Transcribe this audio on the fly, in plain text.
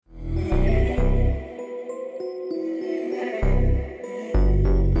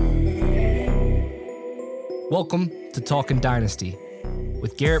Welcome to Talkin Dynasty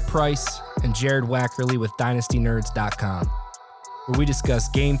with Garrett Price and Jared Wackerly with DynastyNerds.com, where we discuss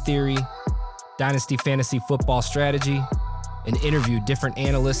game theory, Dynasty fantasy football strategy, and interview different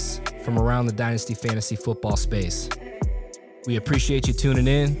analysts from around the Dynasty fantasy football space. We appreciate you tuning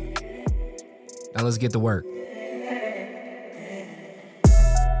in. Now let's get to work.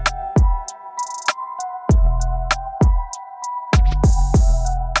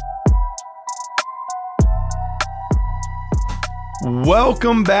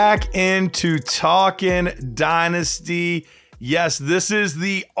 Welcome back into Talkin Dynasty. Yes, this is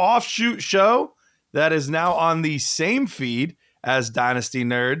the offshoot show that is now on the same feed as Dynasty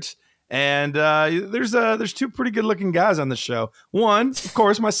Nerds. And there's two pretty good looking guys on the show. One, of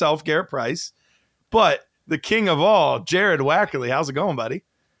course, myself, Garrett Price, but the king of all, Jared Wackerly. How's it going, buddy?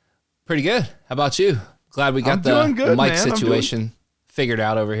 Pretty good. How about you? Glad we got the mic situation figured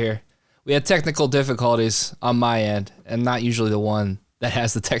out over here. We had technical difficulties on my end, and not usually the one that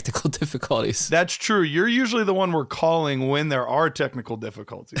has the technical difficulties. That's true. You're usually the one we're calling when there are technical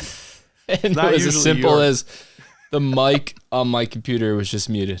difficulties. And it was as simple as the mic on my computer was just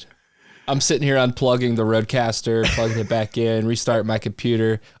muted. I'm sitting here unplugging the Rodecaster, plugging it back in, restart my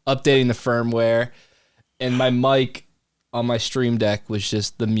computer, updating the firmware, and my mic on my Stream Deck was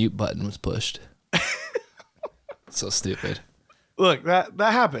just the mute button was pushed. So stupid. Look, that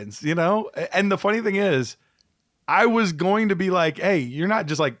happens, you know? And the funny thing is, I was going to be like, hey, you're not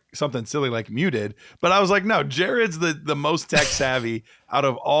just like something silly like muted. But I was like, no, Jared's the most tech savvy out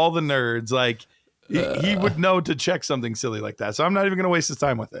of all the nerds. Like, he would know to check something silly like that. So I'm not even going to waste his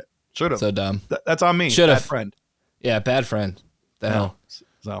time with it. Should have. So dumb. That's on me. Should have. Bad friend. Yeah, bad friend. The hell.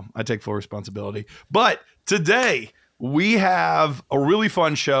 So I take full responsibility. But today, we have a really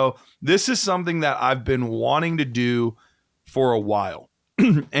fun show. This is something that I've been wanting to do for a while.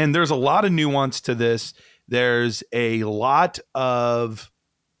 And there's a lot of nuance to this. There's a lot of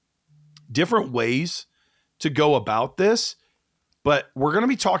different ways to go about this, but we're going to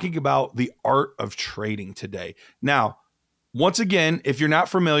be talking about the art of trading today. Now, once again, if you're not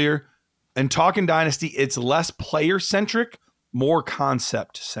familiar, in Talkin Dynasty, it's less player-centric, more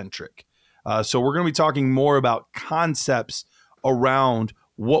concept-centric. So we're going to be talking more about concepts around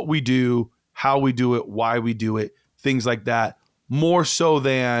what we do, how we do it, why we do it, things like that, more so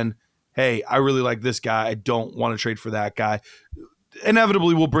than, hey, I really like this guy, I don't want to trade for that guy.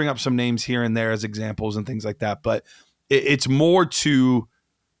 Inevitably, we'll bring up some names here and there as examples and things like that, but it's more to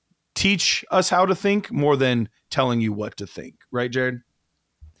teach us how to think more than telling you what to think. Right, Jared?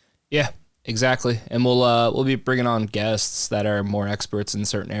 Yeah, exactly. And we'll be bringing on guests that are more experts in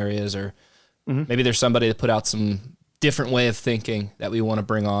certain areas, or maybe there's somebody that put out some different way of thinking that we want to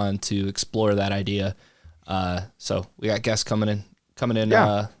bring on to explore that idea. So we got guests coming in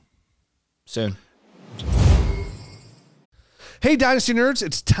soon. Hey, Dynasty Nerds,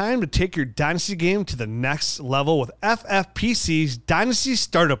 it's time to take your Dynasty game to the next level with FFPC's Dynasty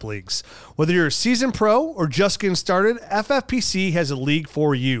Startup Leagues. Whether you're a seasoned pro or just getting started, FFPC has a league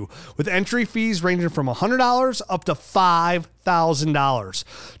for you, with entry fees ranging from $100 up to $5,000.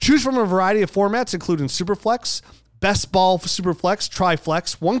 Choose from a variety of formats, including Superflex, Best Ball Superflex,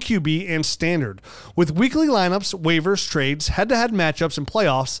 Triflex, 1QB, and Standard. With weekly lineups, waivers, trades, head-to-head matchups, and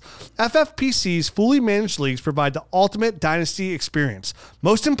playoffs, FFPC's fully managed leagues provide the ultimate Dynasty experience.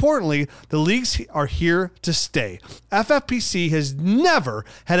 Most importantly, the leagues are here to stay. FFPC has never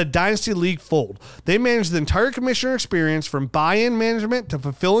had a Dynasty league fold. They manage the entire commissioner experience from buy-in management to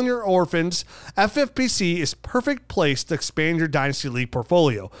fulfilling your orphans. FFPC is perfect place to expand your Dynasty league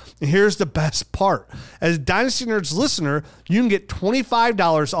portfolio. And here's the best part. As Dynasty Nerds listener, you can get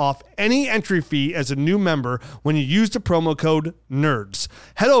 $25 off any entry fee as a new member when you use the promo code NERDS.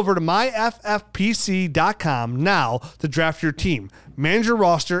 Head over to myffpc.com now to draft your team, manage your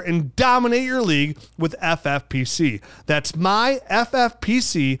roster, and dominate your league with FFPC. That's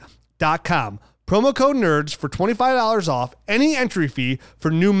myffpc.com. Promo code NERDS for $25 off any entry fee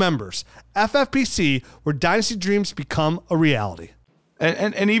for new members. FFPC, where Dynasty dreams become a reality.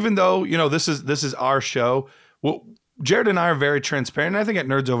 And even though, you know, this is our show, well, Jared and I are very transparent. And I think at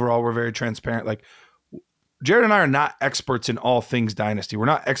Nerds Overall, we're very transparent. Like, Jared and I are not experts in all things Dynasty. We're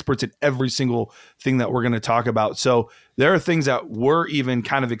not experts in every single thing that we're going to talk about. So there are things that we're even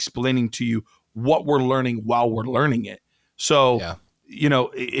kind of explaining to you what we're learning while we're learning it. So, you know,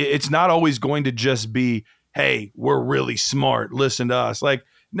 it's not always going to just be, hey, we're really smart, listen to us. Like,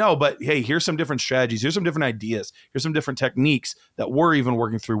 no, but hey, here's some different strategies. Here's some different ideas. Here's some different techniques that we're even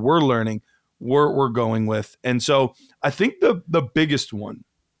working through. We're learning. We're going with. And so I think the biggest one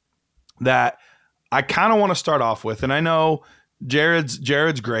that I kind of want to start off with, and I know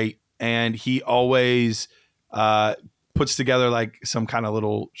Jared's great, and he always puts together like some kind of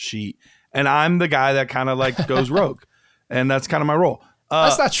little sheet, and I'm the guy that kind of like goes rogue, and that's kind of my role.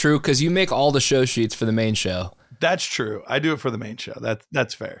 That's not true because you make all the show sheets for the main show. That's true. I do it for the main show.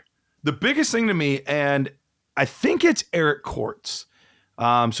 That's fair. The biggest thing to me, and I think it's Eric Courts.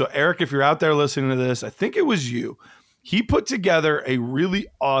 So Eric, if you're out there listening to this, I think it was you. He put together a really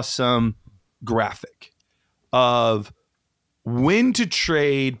awesome graphic of when to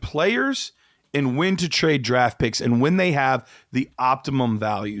trade players and when to trade draft picks and when they have the optimum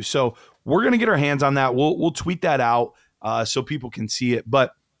value. So we're going to get our hands on that. We'll tweet that out so people can see it.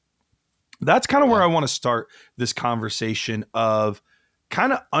 But that's kind of where I want to start this conversation of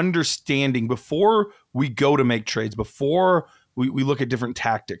kind of understanding before we go to make trades, before we look at different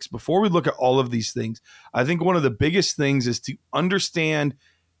tactics, before we look at all of these things. I think one of the biggest things is to understand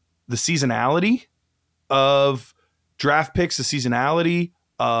the seasonality of draft picks, the seasonality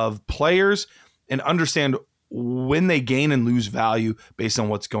of players, and understand when they gain and lose value based on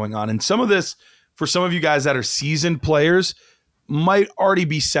what's going on. And some of this, for some of you guys that are seasoned players, might already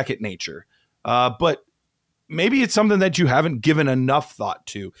be second nature. But maybe it's something that you haven't given enough thought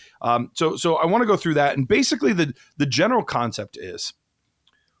to. So I want to go through that. And basically the general concept is,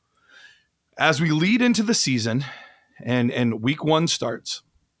 as we lead into the season and week one starts,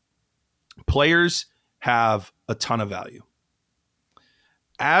 players have a ton of value.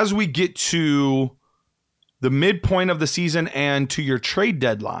 As we get to the midpoint of the season and to your trade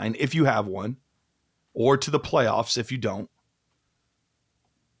deadline, if you have one, or to the playoffs if you don't,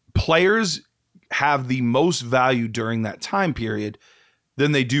 players have the most value during that time period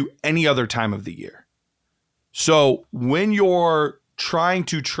than they do any other time of the year. So when you're trying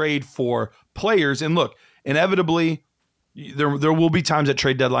to trade for players, and look, inevitably there will be times at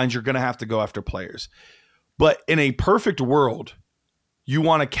trade deadlines you're going to have to go after players. But in a perfect world, you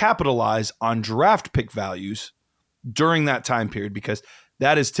want to capitalize on draft pick values during that time period, because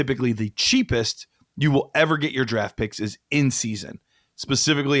that is typically the cheapest you will ever get your draft picks is in season,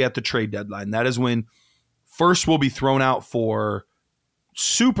 specifically at the trade deadline. That is when first will be thrown out for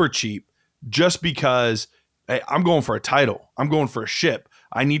super cheap just because, hey, I'm going for a title. I'm going for a ship.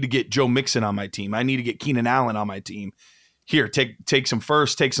 I need to get Joe Mixon on my team. I need to get Keenan Allen on my team. Here, take some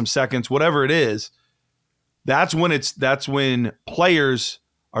firsts, take some seconds, whatever it is. That's when players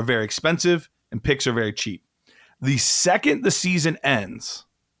are very expensive and picks are very cheap. The second the season ends,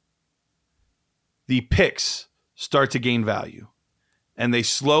 the picks start to gain value. And they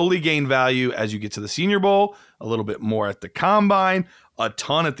slowly gain value as you get to the Senior Bowl, a little bit more at the Combine, a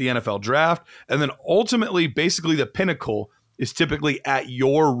ton at the NFL Draft, and then ultimately, basically the pinnacle is typically at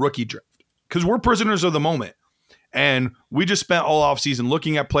your rookie draft, because we're prisoners of the moment. And we just spent all offseason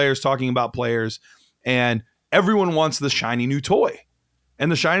looking at players, talking about players, and everyone wants the shiny new toy.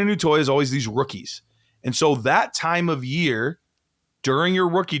 And the shiny new toy is always these rookies. And so that time of year during your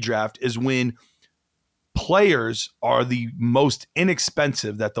rookie draft is when players are the most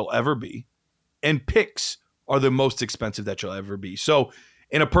inexpensive that they'll ever be, and picks are the most expensive that you'll ever be. So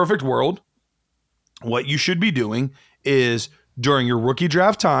in a perfect world, what you should be doing is during your rookie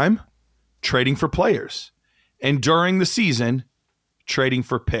draft time, trading for players, and during the season, trading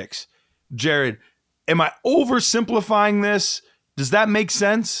for picks. Jared, am I oversimplifying this? Does that make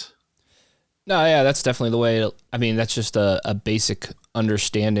sense? No, yeah, that's definitely the way. That's just a basic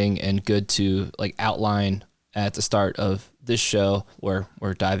understanding and good to like outline at the start of this show where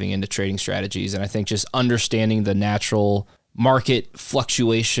we're diving into trading strategies. And I think just understanding the natural market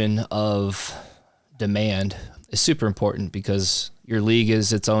fluctuation of demand is super important, because your league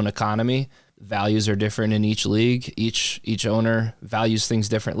is its own economy. Values are different in each league. Each owner values things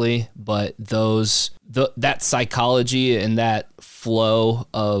differently, but that psychology and that flow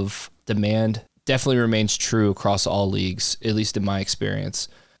of demand definitely remains true across all leagues, at least in my experience.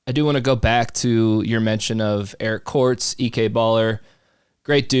 I do want to go back to your mention of Eric Courts, EK Baller.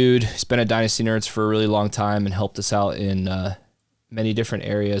 Great dude. He's been at Dynasty Nerds for a really long time and helped us out in many different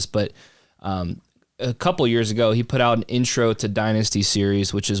areas. But a couple years ago, he put out an Intro to Dynasty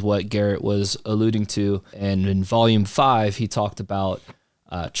series, which is what Garrett was alluding to. And in Volume 5, he talked about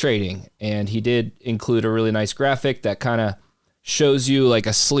trading. And he did include a really nice graphic that kind of shows you like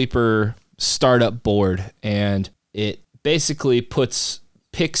a sleeper startup board. And it basically puts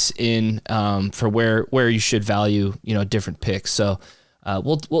picks in for where you should value, different picks. So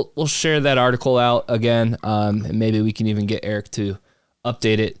we'll share that article out again, and maybe we can even get Eric to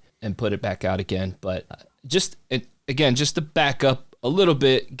update it and put it back out again. But just to back up a little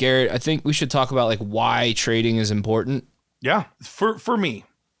bit, Garrett, I think we should talk about like why trading is important. Yeah, for me.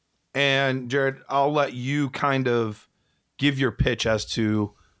 And Jared, I'll let you kind of give your pitch as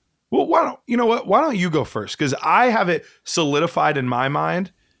to Well, why don't you go first? Because I have it solidified in my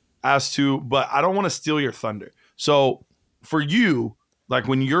mind but I don't want to steal your thunder. So for you, like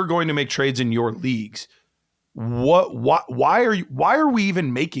when you're going to make trades in your leagues, why are we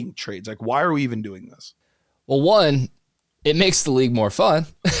even making trades? Like, why are we even doing this? Well, one, it makes the league more fun.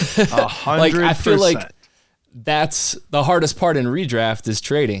 100%. Like, I feel like that's the hardest part in redraft is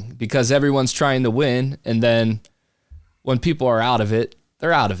trading, because everyone's trying to win. And then when people are out of it,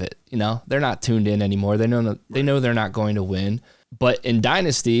 they're out of it. You know, they're not tuned in anymore. They know they're not going to win. But in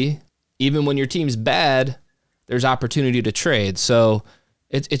Dynasty, even when your team's bad, there's opportunity to trade. So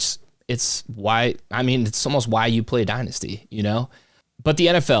it's why, I mean, it's almost why you play Dynasty, you know? But the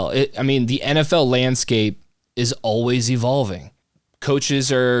NFL, the NFL landscape is always evolving.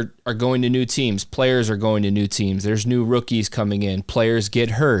 Coaches are going to new teams. Players are going to new teams. There's new rookies coming in. Players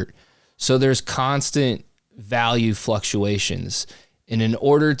get hurt. So there's constant value fluctuations. And in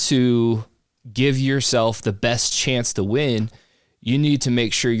order to give yourself the best chance to win, you need to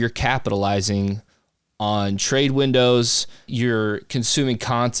make sure you're capitalizing on trade windows, you're consuming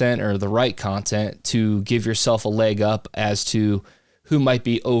content or the right content to give yourself a leg up as to who might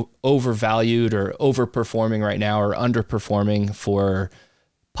be overvalued or overperforming right now or underperforming for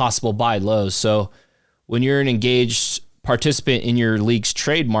possible buy lows. So when you're an engaged participant in your league's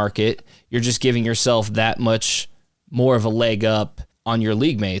trade market, you're just giving yourself that much more of a leg up on your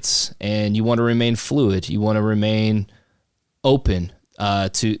league mates, and you want to remain fluid. You want to remain open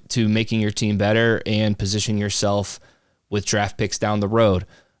to making your team better and position yourself with draft picks down the road.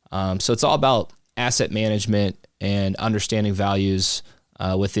 So it's all about asset management and understanding values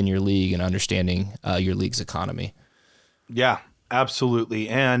within your league and understanding your league's economy. Yeah, absolutely.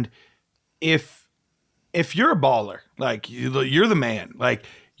 And if you're a baller, like you're the man, like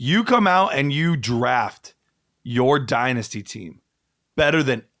you come out and you draft your dynasty team better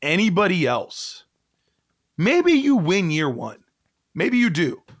than anybody else, maybe you win year one. Maybe you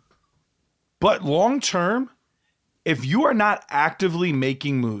do. But long term, if you are not actively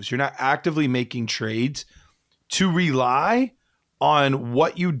making moves, you're not actively making trades to rely on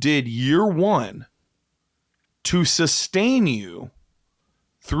what you did year one to sustain you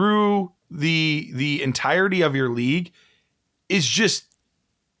through the entirety of your league, is just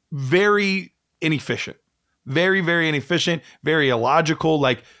very inefficient. Very, very inefficient, very illogical.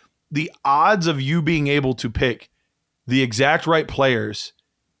 Like, the odds of you being able to pick the exact right players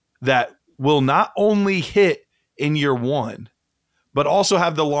that will not only hit in year one, but also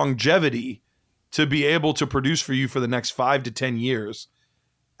have the longevity to be able to produce for you for the next 5 to 10 years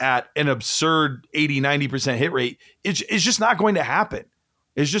at an absurd 80-90% hit rate, it's just not going to happen.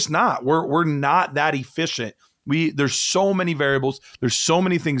 It's just not. We're not that efficient. There's so many variables. There's so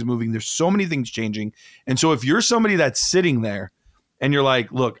many things moving. There's so many things changing. And so if you're somebody that's sitting there and you're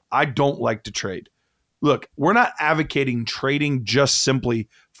like, look, I don't like to trade. Look, we're not advocating trading just simply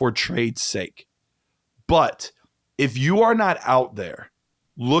for trade's sake. But if you are not out there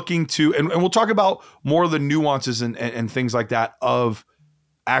looking to, and we'll talk about more of the nuances and things like that of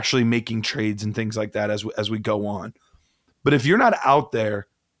actually making trades and things like that as we go on. But if you're not out there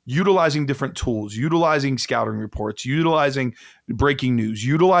utilizing different tools, utilizing scouting reports, utilizing breaking news,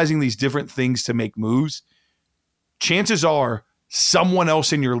 utilizing these different things to make moves, chances are someone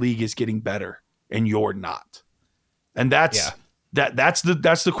else in your league is getting better and you're not. And that's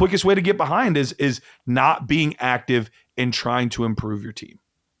the quickest way to get behind is not being active in trying to improve your team.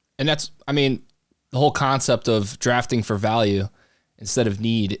 And that's, the whole concept of drafting for value instead of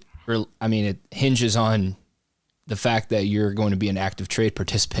need, it hinges on the fact that you're going to be an active trade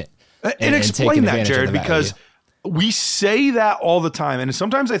participant. And explain that, Jared, because we say that all the time. And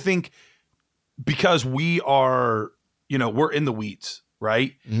sometimes I think because we are, we're in the weeds,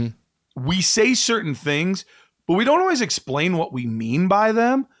 right? Mm-hmm. We say certain things, but we don't always explain what we mean by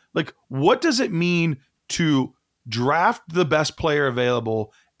them. Like, what does it mean to draft the best player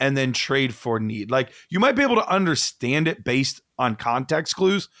available and then trade for need? Like, you might be able to understand it based on context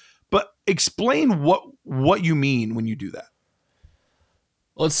clues, but explain what you mean when you do that.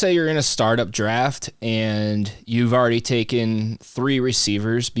 Let's say you're in a startup draft and you've already taken 3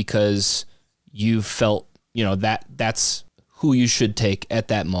 receivers because you felt, that's who you should take at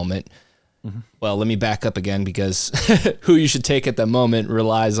that moment. Mm-hmm. Well, let me back up again, because who you should take at that moment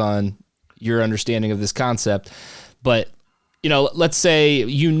relies on your understanding of this concept. But, let's say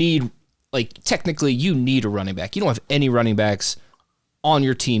you need, technically you need a running back. You don't have any running backs on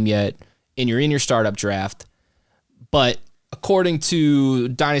your team yet, and you're in your startup draft. But according to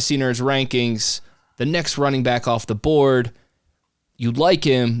Dynasty Nerds rankings, the next running back off the board, you like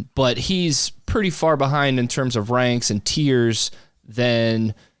him, but he's pretty far behind in terms of ranks and tiers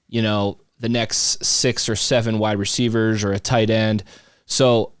than the next 6 or 7 wide receivers or a tight end.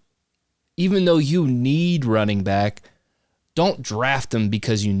 So even though you need running back, don't draft him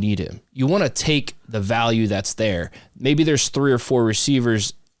because you need him. You want to take the value that's there. Maybe there's 3 or 4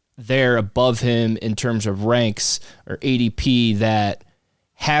 receivers there above him in terms of ranks or ADP that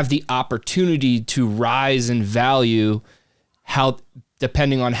have the opportunity to rise in value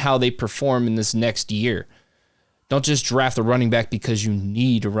depending on how they perform in this next year. Don't just draft a running back because you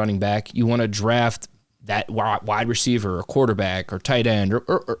need a running back. You want to draft that wide receiver or quarterback or tight end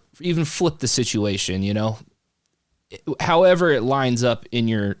or even flip the situation, However it lines up in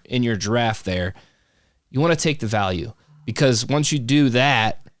your draft there, you want to take the value, because once you do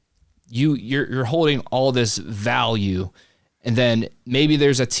that, you're holding all this value, and then maybe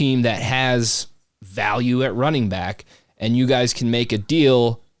there's a team that has value at running back, and you guys can make a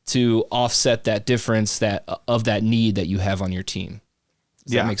deal to offset that difference of that need that you have on your team.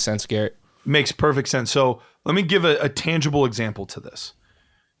 Does that make sense, Garrett? Makes perfect sense. So let me give a tangible example to this.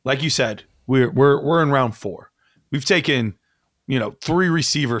 Like you said, we're in round 4. We've taken, 3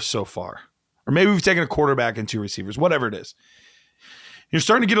 receivers so far, or maybe we've taken a quarterback and 2 receivers, whatever it is. You're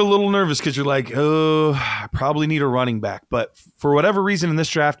starting to get a little nervous because you're like, oh, I probably need a running back. But for whatever reason in this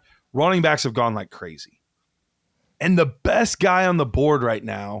draft, running backs have gone like crazy. And the best guy on the board right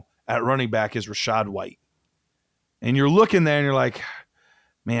now at running back is Rachaad White. And you're looking there and you're like,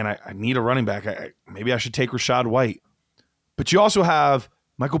 man, I need a running back. Maybe I should take Rachaad White. But you also have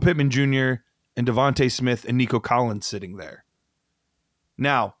Michael Pittman Jr. and Devontae Smith and Nico Collins sitting there.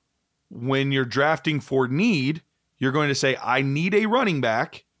 Now, when you're drafting for need, you're going to say, I need a running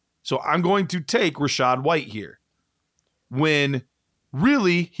back, so I'm going to take Rachaad White here. When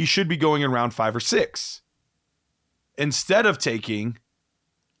really he should be going in round 5 or 6. Instead of taking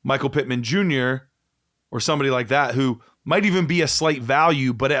Michael Pittman Jr. or somebody like that who might even be a slight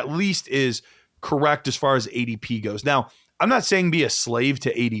value, but at least is correct as far as ADP goes. Now, I'm not saying be a slave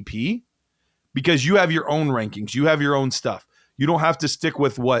to ADP, because you have your own rankings. You have your own stuff. You don't have to stick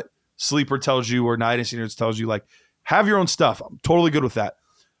with what Sleeper tells you or Dynasty Nerds tells you. Like, have your own stuff. I'm totally good with that.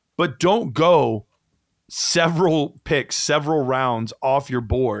 But don't go several picks, several rounds off your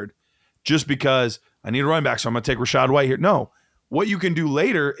board just because I need a running back, so I'm going to take Rachaad White here. No. What you can do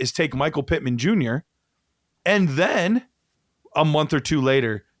later is take Michael Pittman Jr., and then a month or 2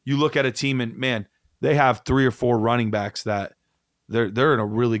 later, you look at a team and, man, they have 3 or 4 running backs that they're in a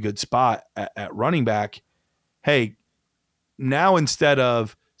really good spot at running back. Hey, now instead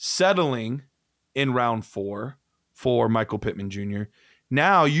of settling in round 4 for Michael Pittman Jr.,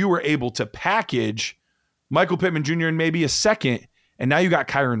 now you were able to package Michael Pittman Jr. and maybe a second, and now you got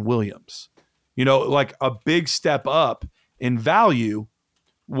Kyron Williams. Like a big step up in value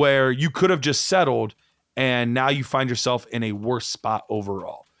where you could have just settled, and now you find yourself in a worse spot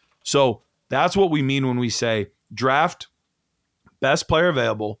overall. So that's what we mean when we say draft best player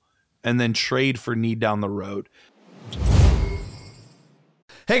available and then trade for need down the road.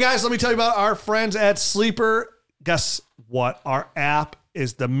 Hey guys, let me tell you about our friends at Sleeper. Guess what? Our app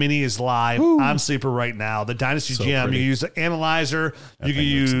the mini is live on Sleeper right now. The Dynasty GM, pretty. You use the analyzer, you can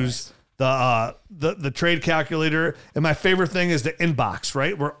use the trade calculator, and my favorite thing is the inbox,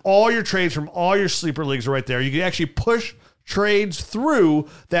 right? Where all your trades from all your Sleeper leagues are right there. You can actually push trades through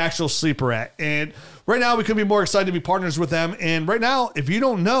the actual Sleeper app. And right now, we couldn't be more excited to be partners with them. And right now, if you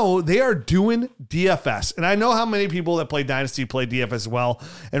don't know, they are doing DFS. And I know how many people that play Dynasty play DFS as well.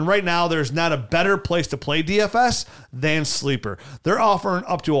 And right now, there's not a better place to play DFS than Sleeper. They're offering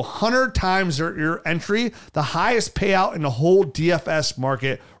up to 100 times your entry, the highest payout in the whole DFS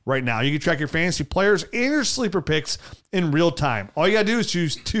market right now. You can track your fantasy players and your sleeper picks in real time. All you got to do is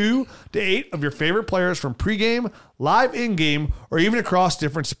choose 2 to 8 of your favorite players from pregame, live in-game, or even across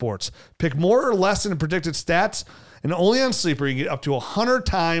different sports. Pick more or less than the predicted stats, and only on Sleeper you can get up to 100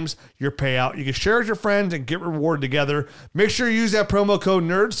 times your payout. You can share with your friends and get rewarded together. Make sure you use that promo code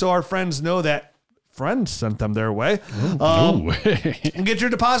NERD so our friends know that friends sent them their way. And get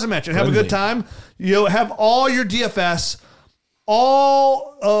your deposit match and have a good time. Have all your DFS,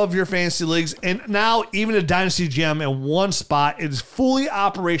 all of your fantasy leagues, and now even a Dynasty GM in one spot. It is fully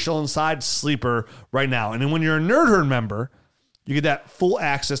operational inside Sleeper right now. And then when you're a Nerd Herd member, you get that full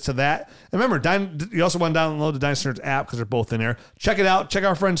access to that. And remember, you also want to download the Dynasty Nerds app because they're both in there. Check it out. Check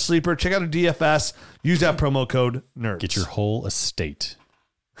our friend Sleeper. Check out our DFS. Use that promo code NERDS. Get your whole estate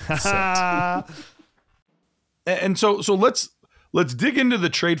set. And so let's dig into the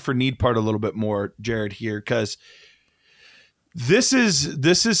trade for need part a little bit more, Jared, here, because this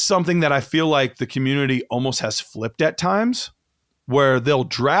is something that I feel like the community almost has flipped at times, where they'll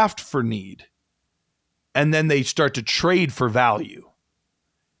draft for need and then they start to trade for value.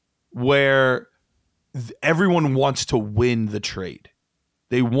 where everyone wants to win the trade.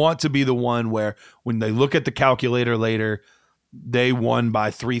 They want to be the one where when they look at the calculator later, they won by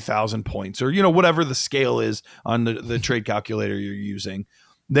 3,000 points or, whatever the scale is on the trade calculator you're using.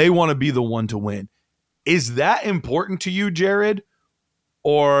 They want to be the one to win. Is that important to you, Jared,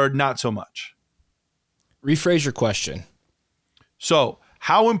 or not so much? Rephrase your question. So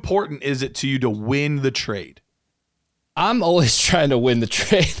how important is it to you to win the trade? I'm always trying to win the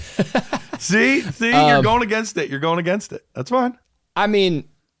trade. See, you're going against it. You're going against it. That's fine. I mean,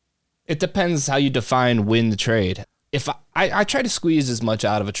 it depends how you define win the trade. If I try to squeeze as much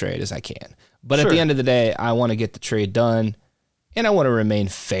out of a trade as I can, but at the end of the day, I want to get the trade done, and I want to remain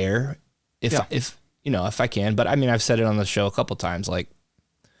fair if I can. But I mean, I've said it on the show a couple times. Like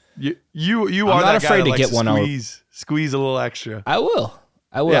you I'm are not that afraid guy to that get one out. Squeeze a little extra. I will,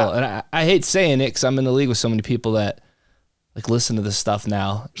 Yeah. and I hate saying it because I'm in the league with so many people that like listen to this stuff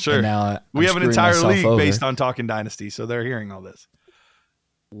now. Sure. And now we have an entire league over, based on Talkin Dynasty, so they're hearing all this.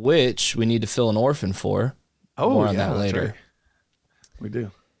 which we need to fill an orphan for. Oh, more on that later. Right. We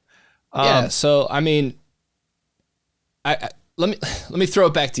do. Yeah. So I mean, I let me throw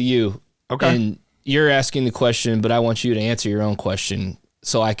it back to you. Okay. And you're asking the question, but I want you to answer your own question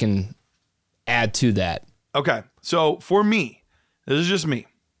so I can add to that. Okay. So for me, this is just me.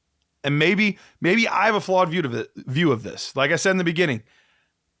 And maybe I have a flawed view of this. Like I said in the beginning,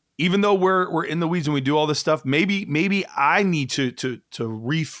 even though we're in the weeds and we do all this stuff, maybe I need to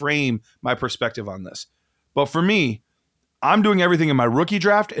reframe my perspective on this. But for me, I'm doing everything in my rookie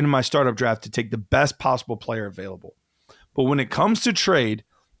draft and in my startup draft to take the best possible player available. But when it comes to trade,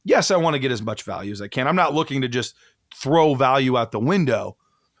 yes, I want to get as much value as I can. I'm not looking to just throw value out the window.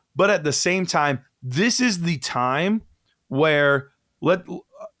 But at the same time, this is the time where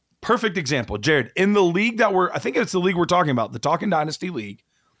perfect example, Jared, in the league I think it's the league we're talking about, the Talkin Dynasty League.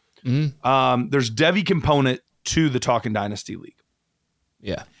 Mm-hmm. There's Devy component to the Talkin Dynasty League.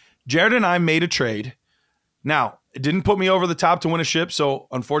 Yeah. Jared and I made a trade. Now, it didn't put me over the top to win a ship, so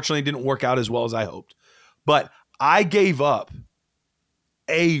unfortunately it didn't work out as well as I hoped. But I gave up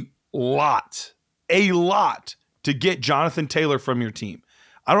a lot to get Jonathan Taylor from your team.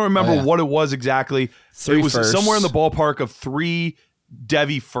 I don't remember what it was exactly. It was firsts. somewhere in the ballpark of 3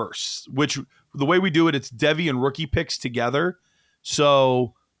 Devy firsts, which the way we do it, it's Devy and rookie picks together.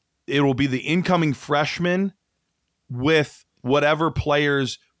 So it will be the incoming freshman with whatever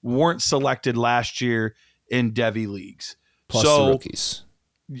players weren't selected last year in Devy leagues. Plus the rookies.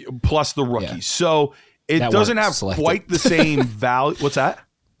 Plus the rookies. Yeah. So it that doesn't have selected. quite the same value. What's that?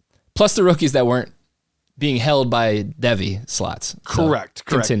 Plus the rookies that weren't being held by Devy slots. Correct.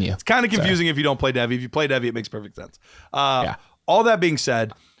 Continue. It's kind of confusing if you don't play Devy. If you play Devy, it makes perfect sense. All that being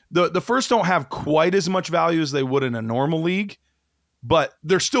said, the first don't have quite as much value as they would in a normal league, but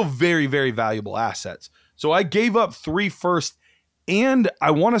they're still very, very valuable assets. So I gave up 3 firsts, and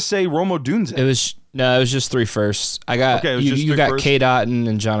I want to say Romo Dunze. It was just 3 firsts. I got you got K. Dotton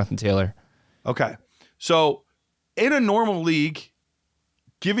and Jonathan Taylor. Okay. So in a normal league,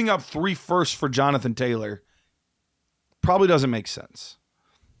 giving up 3 firsts for Jonathan Taylor probably doesn't make sense.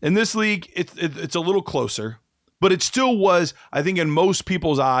 In this league, it's a little closer, but it still was, I think in most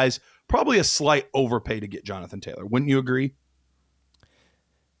people's eyes, probably a slight overpay to get Jonathan Taylor. Wouldn't you agree?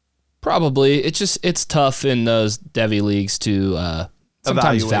 Probably. It's tough in those Devy leagues to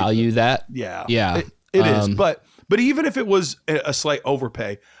sometimes value that. Yeah. Yeah. It is. But even if it was a slight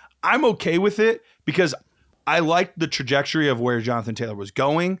overpay, I'm okay with it because I liked the trajectory of where Jonathan Taylor was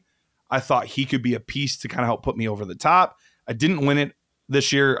going. I thought he could be a piece to kind of help put me over the top. I didn't win it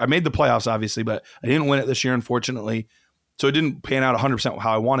this year. I made the playoffs, obviously, but I didn't win it this year, unfortunately. So it didn't pan out 100%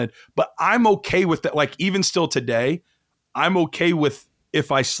 how I wanted. But I'm okay with that. Like, even still today, I'm okay with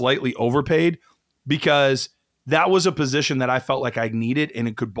if I slightly overpaid because that was a position that I felt like I needed and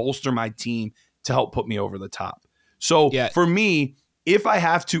it could bolster my team to help put me over the top. So for me, if I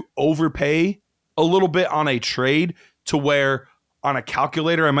have to overpay a little bit on a trade to where on a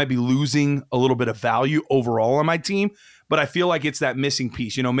calculator, I might be losing a little bit of value overall on my team, but I feel like it's that missing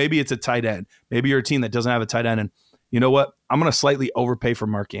piece. Maybe it's a tight end. Maybe you're a team that doesn't have a tight end. And you know what? I'm going to slightly overpay for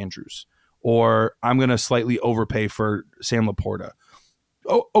Mark Andrews, or I'm going to slightly overpay for Sam Laporta.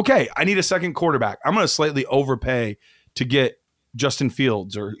 Oh, okay. I need a second quarterback. I'm going to slightly overpay to get Justin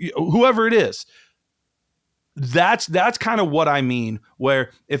Fields or whoever it is. That's kind of what I mean, where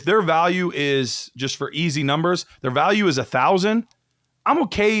if their value is just for easy numbers, their value is 1,000. I'm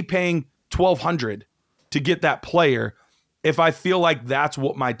okay paying 1,200 to get that player if I feel like that's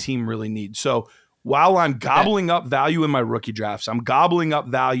what my team really needs. So while I'm gobbling up value in my rookie drafts, I'm gobbling up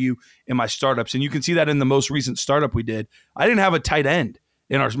value in my startups. And you can see that in the most recent startup we did. I didn't have a tight end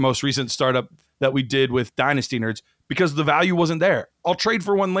in our most recent startup that we did with Dynasty Nerds because the value wasn't there. I'll trade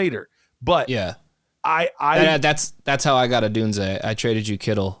for one later. But Yeah. I That's how I got a Dunze. I traded you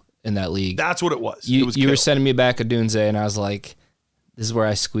Kittle in that league. that's what it was. You It was were Kittle. sending me back a Dunze, and I was like, this is where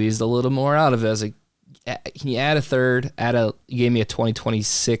I squeezed a little more out of it. I was like, can you add a third? You gave me a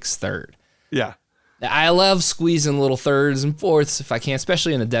 2026 third. Yeah. I love squeezing little thirds and fourths if I can,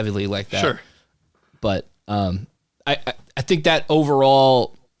 especially in a Devy league like that. Sure. But I think that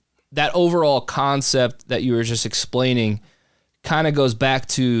overall concept that you were just explaining kind of goes back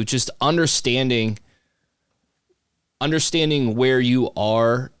to just understanding where you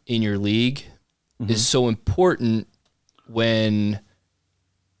are in your league is so important when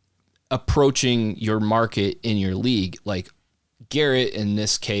approaching your market in your league. Like Garrett in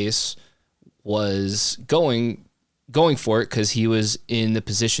this case was going for it because he was in the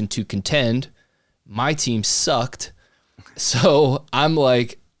position to contend. My team sucked. So I'm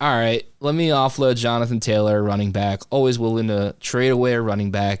like, all right, let me offload Jonathan Taylor, running back, always willing to trade away a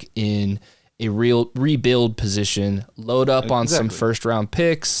running back in a real rebuild position, load up on some first round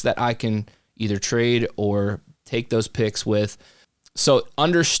picks that I can either trade or take those picks with. So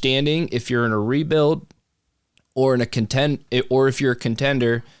understanding if you're in a rebuild or or if you're a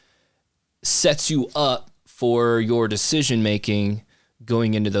contender sets you up for your decision making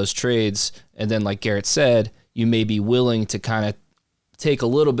going into those trades. And then like Garrett said, you may be willing to kind of take a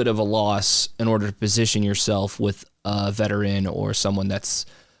little bit of a loss in order to position yourself with a veteran or someone that's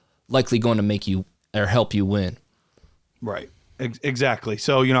likely going to make you or help you win. Right. Exactly.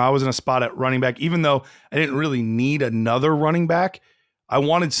 So, I was in a spot at running back, even though I didn't really need another running back. I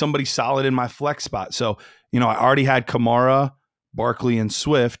wanted somebody solid in my flex spot. So, I already had Kamara, Barkley, and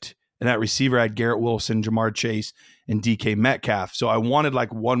Swift, and at receiver I had Garrett Wilson, Jamar Chase, and DK Metcalf. So I wanted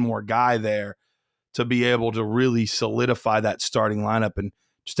like one more guy there to be able to really solidify that starting lineup and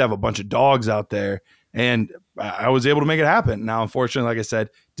just have a bunch of dogs out there. And I was able to make it happen. Now, unfortunately, like I said,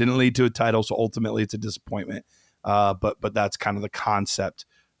 didn't lead to a title. So ultimately it's a disappointment. But that's kind of the concept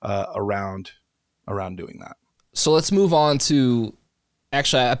around doing that. So let's move on to,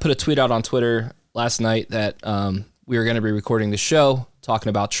 actually, I put a tweet out on Twitter last night that we were going to be recording the show, talking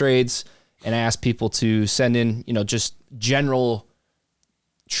about trades, and I asked people to send in, just general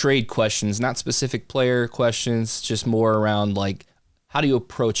trade questions, not specific player questions, just more around like, how do you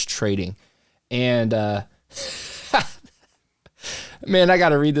approach trading? And man, I got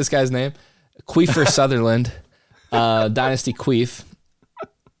to read this guy's name. Queefer Sutherland, Dynasty Queef,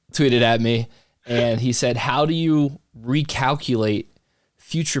 tweeted at me, and he said, how do you recalculate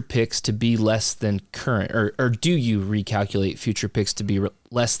future picks to be less than current, or do you recalculate future picks to be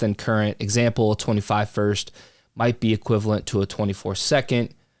less than current? Example, a 25 first might be equivalent to a 24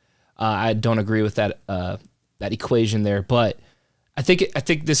 second. I don't agree with that equation there, but I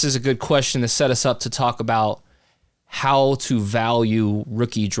think this is a good question to set us up to talk about how to value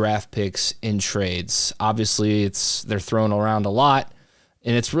rookie draft picks in trades. Obviously, they're thrown around a lot,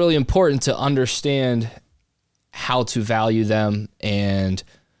 and it's really important to understand how to value them and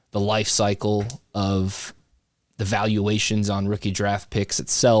the life cycle of the valuations on rookie draft picks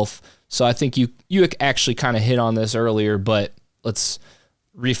itself. So I think you actually kind of hit on this earlier, but let's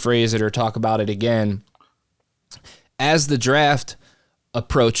rephrase it or talk about it again. As the draft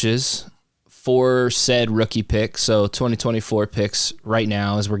approaches for said rookie pick, so 2024 picks right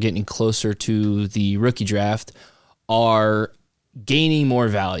now, as we're getting closer to the rookie draft, are gaining more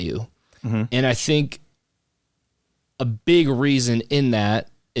value. Mm-hmm. And I think a big reason in that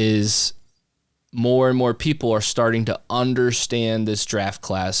is more and more people are starting to understand this draft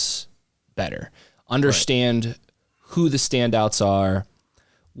class better, understand who the standouts are,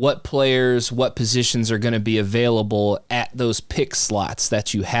 what players, what positions are going to be available at those pick slots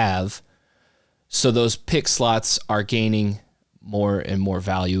that you have. So those pick slots are gaining more and more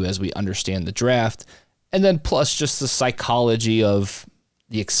value as we understand the draft. And then plus just the psychology of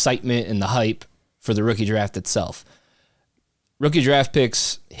the excitement and the hype for the rookie draft itself. Rookie draft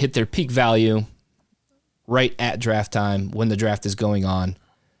picks hit their peak value right at draft time when the draft is going on.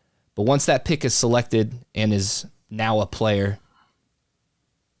 But once that pick is selected and is now a player,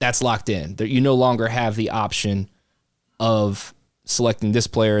 that's locked in. You no longer have the option of selecting this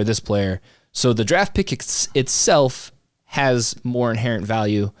player or this player. So the draft pick itself has more inherent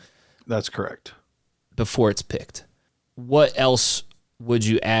value. That's correct. Before it's picked. What else would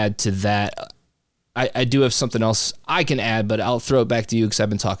you add to that? I do have something else I can add, but I'll throw it back to you because I've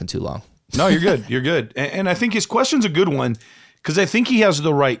been talking too long. No, you're good. You're good. And I think his question's a good one because I think he has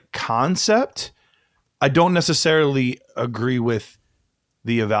the right concept. I don't necessarily agree with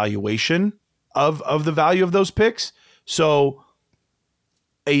the evaluation of the value of those picks. So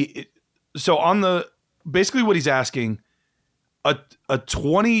so on the basically what he's asking, a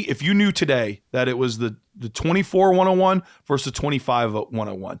 20, if you knew today that it was the 24 101 versus the 25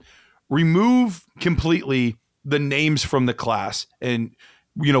 101, remove completely the names from the class and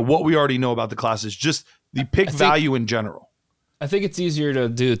what we already know about the class is just the pick value in general. I think it's easier to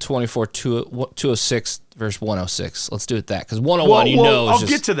do 24 206 versus 106. Let's do it that, because 101 I'll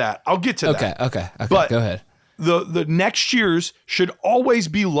get to that. Okay. But go ahead. The next year's should always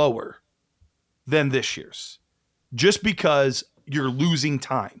be lower than this year's, just because you're losing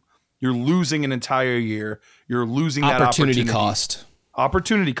time. You're losing an entire year. You're losing that opportunity cost.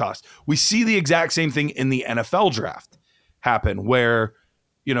 Opportunity cost. We see the exact same thing in the NFL draft happen, where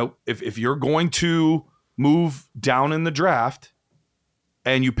if you're going to move down in the draft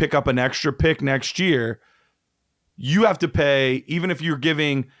and you pick up an extra pick next year, you have to pay, even if you're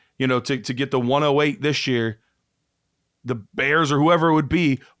giving, to get the 108 this year, the Bears or whoever it would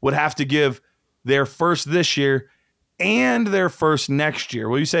be would have to give their first this year and their first next year.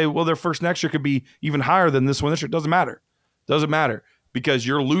 Well, you say, their first next year could be even higher than this one this year. Doesn't matter because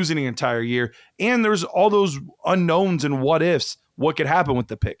you're losing an entire year, and there's all those unknowns and what ifs. What could happen with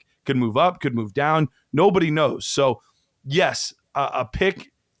the pick? Could move up, could move down. Nobody knows. So, yes, a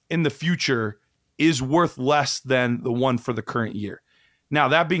pick in the future is worth less than the one for the current year. Now,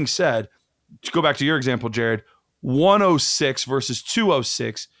 that being said, to go back to your example, Jared, 106 versus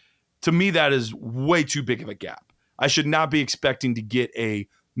 206, to me, that is way too big of a gap. I should not be expecting to get a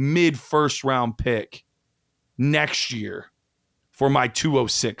mid-first round pick next year for my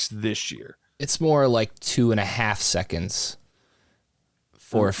 206 this year. It's more like 2.5 seconds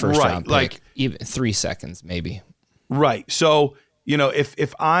for a first round pick. Like even 3 seconds, maybe. Right. So,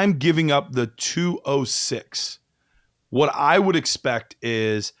 if I'm giving up the 206, what I would expect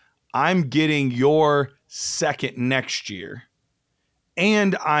is I'm getting your second next year,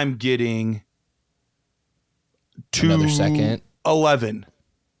 and I'm getting another second, 11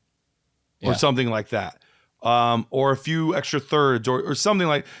 or something like that, or a few extra thirds or something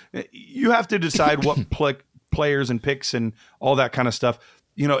like. You have to decide what players and picks and all that kind of stuff.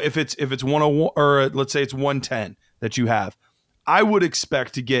 If it's 101 or let's say it's 110 that you have, I would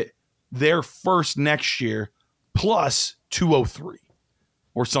expect to get their first next year plus 203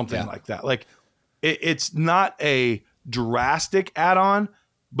 or something like that. Like it's not a drastic add-on,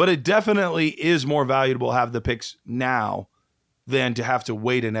 but it definitely is more valuable to have the picks now than to have to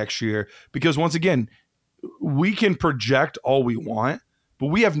wait an extra year. Because once again, we can project all we want, but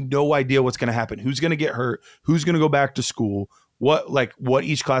we have no idea what's going to happen. Who's going to get hurt? Who's going to go back to school? What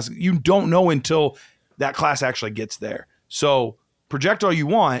each class, you don't know until that class actually gets there. So project all you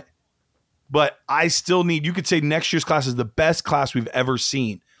want, but I still need, you could say next year's class is the best class we've ever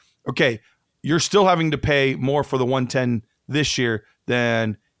seen. Okay. You're still having to pay more for the 110 this year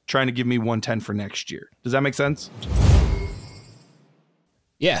than trying to give me 110 for next year. Does that make sense?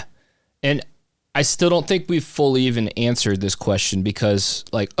 Yeah. And I still don't think we've fully even answered this question because,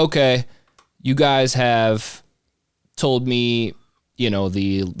 okay, you guys have told me,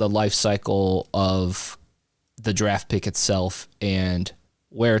 the life cycle of the draft pick itself and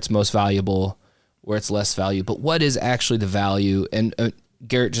where it's most valuable, where it's less value. But what is actually the value? And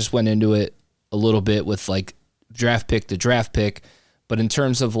Garrett just went into it a little bit with draft pick to draft pick. But in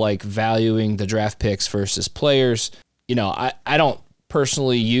terms of valuing the draft picks versus players, I don't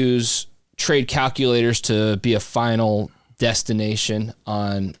personally use trade calculators to be a final destination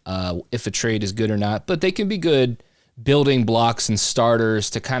on if a trade is good or not, but they can be good building blocks and starters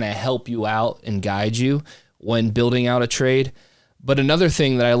to kind of help you out and guide you when building out a trade. But another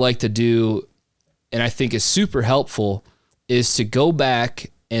thing that I like to do, and I think is super helpful, is to go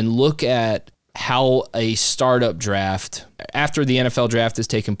back and look at how a startup draft, after the NFL draft has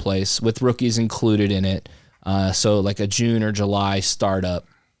taken place, with rookies included in it, so like a June or July startup,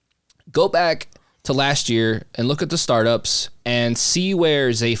 go back to last year and look at the startups and see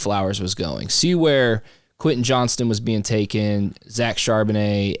where Zay Flowers was going. See where Quentin Johnston was being taken, Zach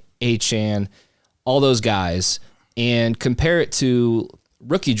Charbonnet, Achan, all those guys, and compare it to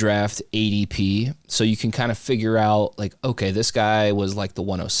rookie draft ADP, so you can kind of figure out okay, this guy was the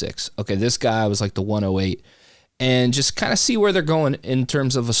 106. Okay, this guy was the 108, and just kind of see where they're going in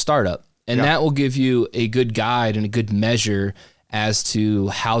terms of a startup. And that will give you a good guide and a good measure as to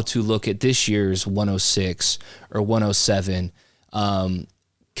how to look at this year's 106 or 107.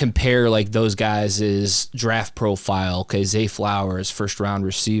 Compare those guys' draft profile. Okay, Zay Flowers, first round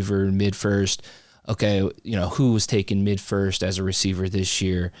receiver, mid first. Okay, who was taken mid first as a receiver this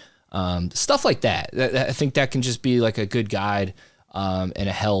year? Stuff like that. I think that can just be a good guide and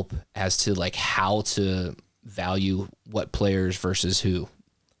a help as to how to value what players versus who.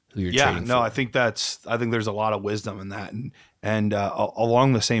 who you're trading for. I think there's a lot of wisdom in that. And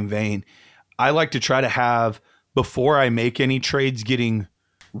along the same vein, I like to try to have, before I make any trades getting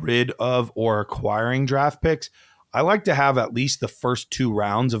rid of or acquiring draft picks, I like to have at least the first 2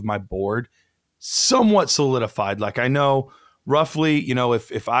 rounds of my board somewhat solidified. Like I know roughly,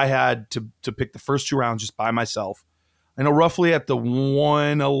 if I had to pick the first 2 rounds just by myself, I know roughly at the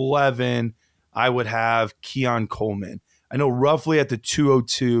 111, I would have Keon Coleman. I know roughly at the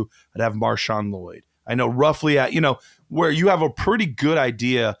 202, I'd have Marshawn Lloyd. I know roughly at, where you have a pretty good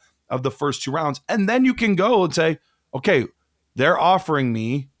idea of the first 2 rounds. And then you can go and say, okay, they're offering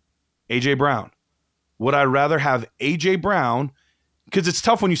me A.J. Brown. Would I rather have A.J. Brown? Because it's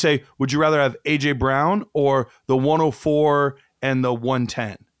tough when you say, would you rather have A.J. Brown or the 104 and the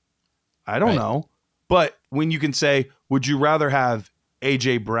 110? I don't know. But when you can say, would you rather have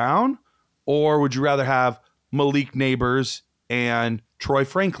A.J. Brown or would you rather have Malik Neighbors and Troy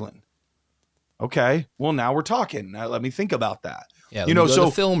Franklin? Okay, well, now we're talking. Now let me think about that. Yeah, go to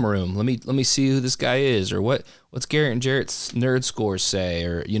the film room. Let me see who this guy is, or what's Garrett and Jarrett's nerd scores say,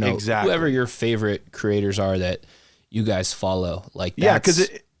 or exactly. Whoever your favorite creators are that you guys follow. Like yeah, because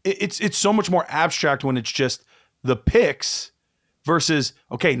it's so much more abstract when it's just the picks versus,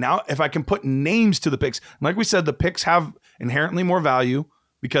 okay, now if I can put names to the picks, like we said, the picks have inherently more value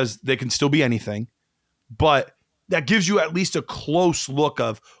because they can still be anything, but that gives you at least a close look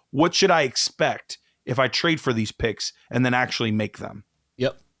of what should I expect if I trade for these picks and then actually make them.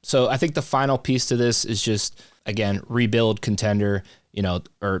 Yep. So I think the final piece to this is just, again, rebuild contender,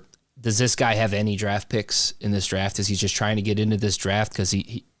 or does this guy have any draft picks in this draft? Is he just trying to get into this draft because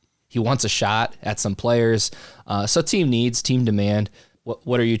he wants a shot at some players? So team needs, team demand.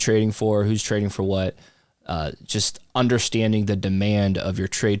 What are you trading for? Who's trading for what? Just understanding the demand of your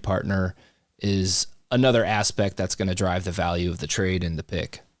trade partner is another aspect that's going to drive the value of the trade and the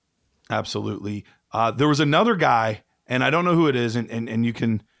pick. Absolutely. There was another guy, and I don't know who it is, and you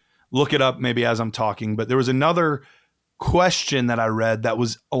can look it up maybe as I'm talking, but there was another question that I read that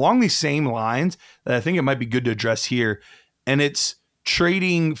was along these same lines that I think it might be good to address here. And it's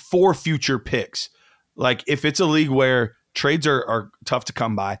trading for future picks. Like if it's a league where trades are tough to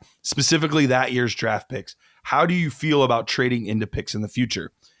come by, specifically that year's draft picks, how do you feel about trading into picks in the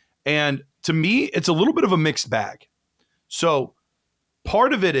future? And to me, it's a little bit of a mixed bag. So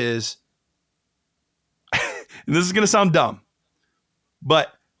part of it is, and this is going to sound dumb,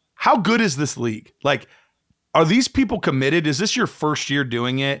 but how good is this league? Like, are these people committed? Is this your first year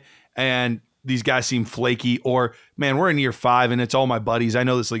doing it and these guys seem flaky? Or, man, we're in year 5 and it's all my buddies. I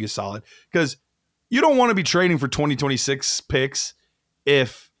know this league is solid. Because you don't want to be trading for 2026 picks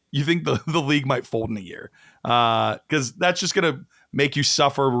if you think the league might fold in a year. Because that's just going to make you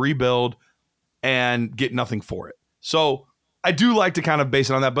suffer, rebuild, and get nothing for it. So I do like to kind of base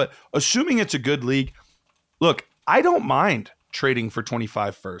it on that. But assuming it's a good league, look, I don't mind trading for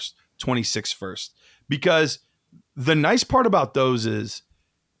 25 first, 26 first. Because the nice part about those is,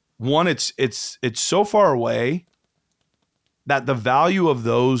 one, it's so far away that the value of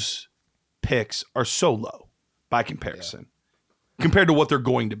those picks are so low by comparison compared to what they're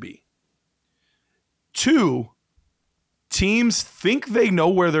going to be. 2, teams think they know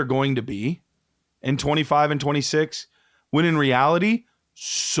where they're going to be in 25 and 26, when in reality,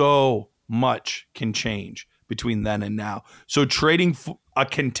 so much can change between then and now. So trading a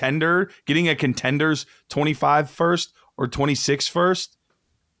contender, getting a contender's 25 first or 26 first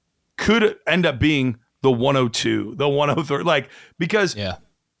could end up being the 102, the 103, because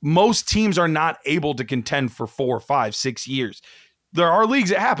most teams are not able to contend for 4, 5, 6 years. There are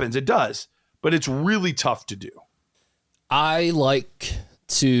leagues it happens, it does, but it's really tough to do. I like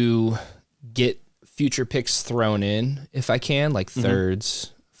to get future picks thrown in if I can, like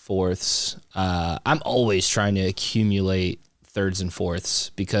thirds, fourths. I'm always trying to accumulate thirds and fourths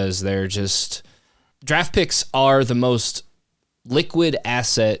because they're just, draft picks are the most liquid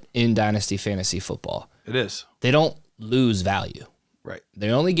asset in Dynasty Fantasy Football. It is. They don't lose value. Right.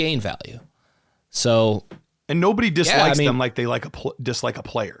 They only gain value. So, and nobody dislikes them like they dislike a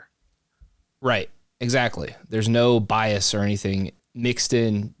player. Right. Exactly. There's no bias or anything mixed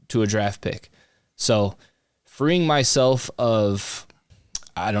in to a draft pick. So freeing myself of,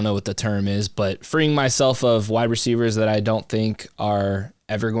 I don't know what the term is, but freeing myself of wide receivers that I don't think are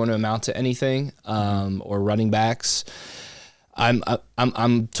ever going to amount to anything, or running backs.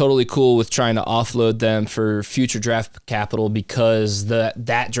 I'm totally cool with trying to offload them for future draft capital because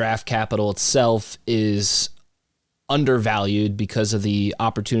that draft capital itself is undervalued because of the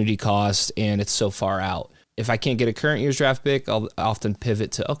opportunity cost and it's so far out. If I can't get a current year's draft pick, I'll often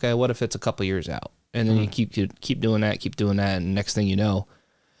pivot to, okay, what if it's a couple years out? And then you keep doing that, and next thing you know,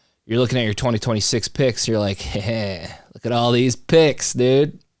 you're looking at your 2026 picks. You're like, hey, look at all these picks,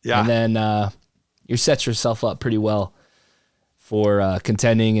 dude. Yeah. And then you set yourself up pretty well for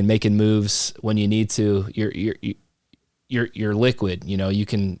contending and making moves when you need to. You're liquid. You know, you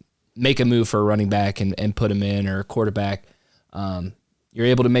can make a move for a running back and put him in, or a quarterback. You're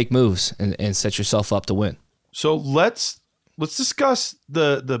able to make moves and set yourself up to win. So let's discuss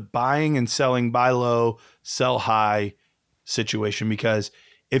the buying and selling, buy low, sell high situation, because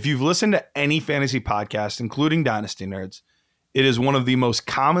if you've listened to any fantasy podcast, including Dynasty Nerds, it is one of the most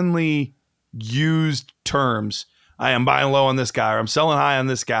commonly used terms. I am buying low on this guy, or I'm selling high on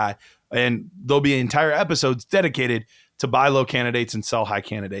this guy. And there'll be entire episodes dedicated to buy low candidates and sell high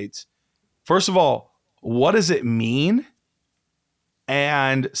candidates. First of all, what does it mean?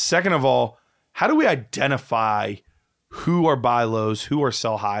 And second of all, how do we identify who are buy lows, who are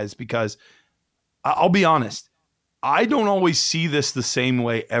sell highs? Because I'll be honest, I don't always see this the same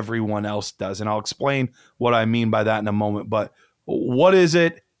way everyone else does. And I'll explain what I mean by that in a moment. But what is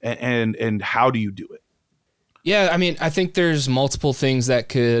it, and how do you do it? Yeah, I mean, I think there's multiple things that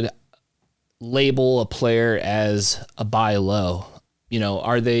could label a player as a buy low. You know,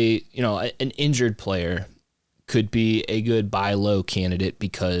 are they, an injured player could be a good buy low candidate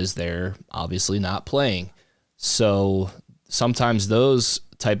because they're obviously not playing. So sometimes those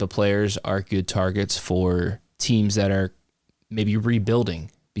type of players are good targets for teams that are maybe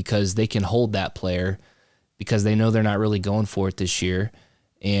rebuilding, because they can hold that player because they know they're not really going for it this year,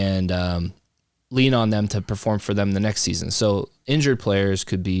 and lean on them to perform for them the next season. So injured players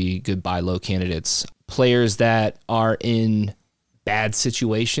could be good buy low candidates. Players that are in bad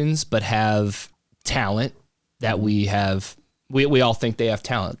situations but have talent that we all think they have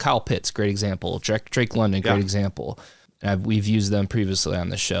talent. Kyle Pitts, great example. Drake London, great example. And we've used them previously on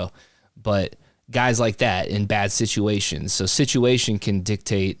the show. But guys like that in bad situations. So situation can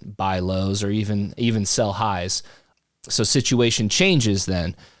dictate buy lows or even sell highs. So situation changes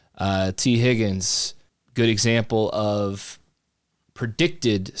then. T. Higgins, good example of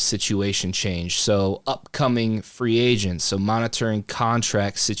predicted situation change. So upcoming free agents, so monitoring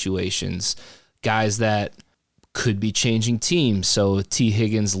contract situations, guys that could be changing teams. So if T.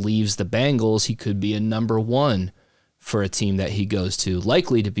 Higgins leaves the Bengals, he could be a number one for a team that he goes to,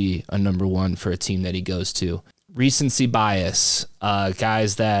 likely to be a number one for a team that he goes to. Recency bias,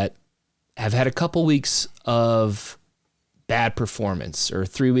 guys that have had a couple weeks of bad performance or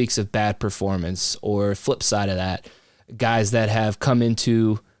 3 weeks of bad performance, or flip side of that, guys that have come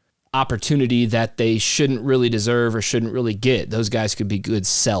into opportunity that they shouldn't really deserve or shouldn't really get. Those guys could be good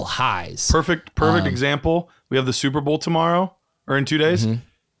sell highs. Perfect example. We have the Super Bowl tomorrow, or in 2 days. Mm-hmm.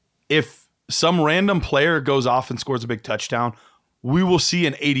 If some random player goes off and scores a big touchdown, we will see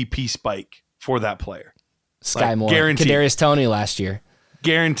an ADP spike for that player. Sky Moore. Guaranteed. Kadarius Toney last year.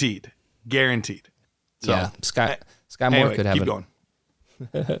 Guaranteed. So, yeah, Sky Moore could have keep going.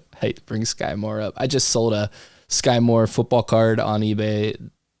 Hey, bring Sky Moore up. I just sold a Sky Moore football card on eBay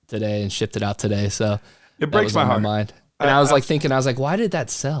today and shipped it out today. So it breaks my heart. Mind. And I was like, why did that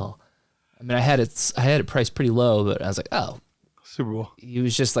sell? I mean, I had it priced pretty low, but I was like, oh, Super Bowl. He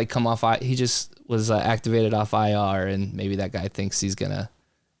was just like he just was activated off IR, and maybe that guy thinks he's gonna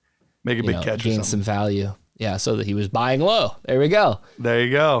make a big catch, gain some value. Yeah, so that he was buying low. There we go. There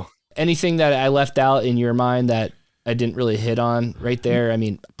you go. Anything that I left out in your mind that I didn't really hit on right there? I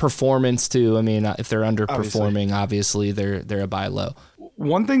mean, performance too. I mean, if they're underperforming, obviously they're a buy low.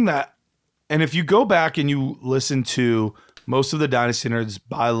 One thing that, and if you go back and you listen to most of the Dynasty Nerds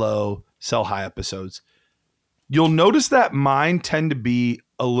buy low, sell high episodes, you'll notice that mine tend to be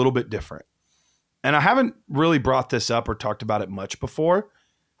a little bit different. And I haven't really brought this up or talked about it much before,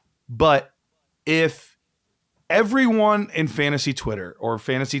 but if everyone in fantasy Twitter or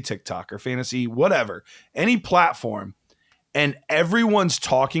fantasy TikTok or fantasy whatever, any platform, and everyone's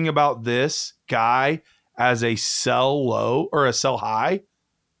talking about this guy as a sell low or a sell high,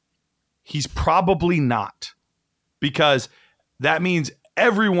 he's probably not, because that means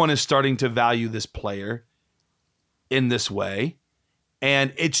everyone is starting to value this player in this way,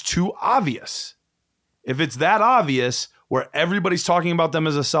 and it's too obvious. If it's that obvious where everybody's talking about them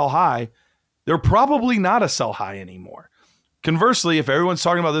as a sell high, they're probably not a sell high anymore. Conversely, if everyone's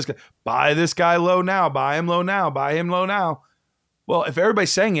talking about this guy, buy this guy low now, buy him low now, buy him low now. Well, if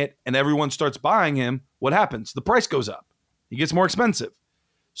everybody's saying it and everyone starts buying him, what happens? The price goes up. He gets more expensive.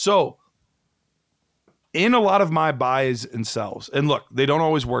 So in a lot of my buys and sells, and look, they don't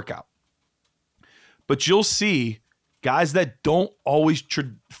always work out, but you'll see guys that don't always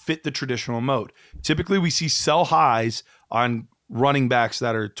fit the traditional mode. Typically, we see sell highs on running backs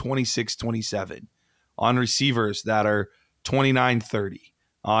that are 26, 27, on receivers that are 29, 30,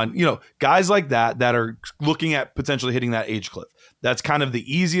 on, guys like that are looking at potentially hitting that age cliff. That's kind of the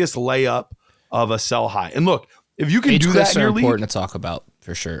easiest layup of a sell high. And look, if you can age do that in your league, important to talk about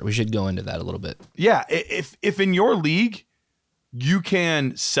for sure. We should go into that a little bit. Yeah, if in your league you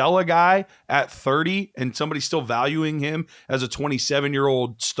can sell a guy at 30 and somebody's still valuing him as a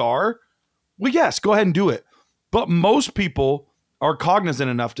 27-year-old star, well, yes, go ahead and do it. But most people are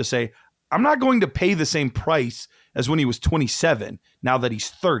cognizant enough to say, I'm not going to pay the same price as when he was 27 now that he's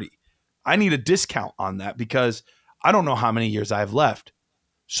 30. I need a discount on that because I don't know how many years I have left.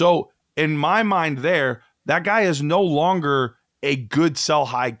 So in my mind there, that guy is no longer a good sell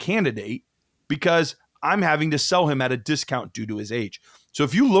high candidate because I'm having to sell him at a discount due to his age. So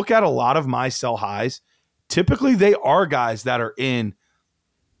if you look at a lot of my sell highs, typically they are guys that are in,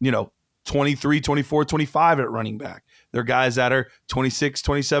 23, 24, 25 at running back. They're guys that are 26,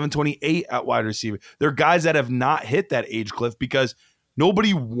 27, 28 at wide receiver. They're guys that have not hit that age cliff because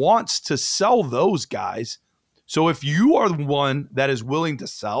nobody wants to sell those guys. So if you are the one that is willing to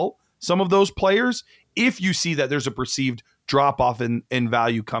sell some of those players, if you see that there's a perceived drop off in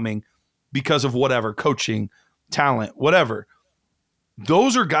value coming because of whatever, coaching, talent, whatever,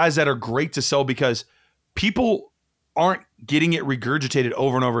 those are guys that are great to sell because people aren't getting it regurgitated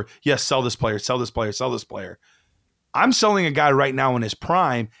over and over. Yes, sell this player, sell this player, sell this player. I'm selling a guy right now in his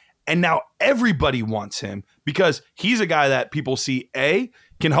prime, and now everybody wants him because he's a guy that people see, A,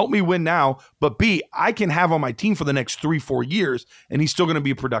 can help me win now, but B, I can have on my team for the next 3-4 years, and he's still going to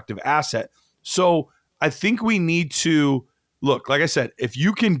be a productive asset. So I think we need to look, like I said, if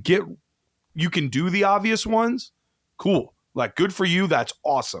you can do the obvious ones, cool. Like, good for you. That's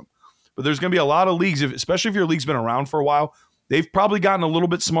awesome. But there's going to be a lot of leagues, especially if your league's been around for a while, they've probably gotten a little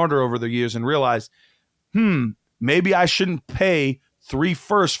bit smarter over the years and realized, maybe I shouldn't pay 3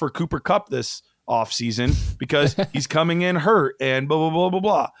 firsts for Cooper Kupp this offseason because he's coming in hurt and blah, blah, blah,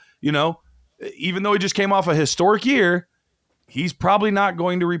 blah, blah. Even though he just came off a historic year, he's probably not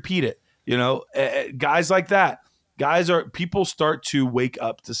going to repeat it. Guys like that. People start to wake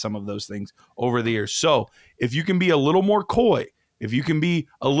up to some of those things over the years. So if you can be a little more coy, if you can be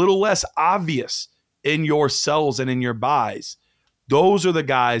a little less obvious in your sells and in your buys, those are the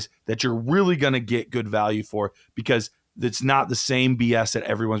guys that you're really going to get good value for because it's not the same BS that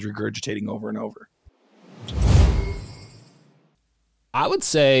everyone's regurgitating over and over. I would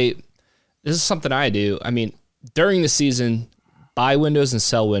say this is something I do. I mean, during the season, buy windows and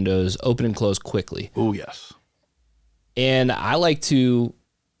sell windows open and close quickly. Oh, yes. And I like to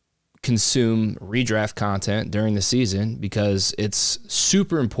consume redraft content during the season because it's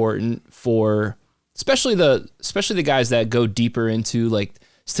super important for especially the guys that go deeper into like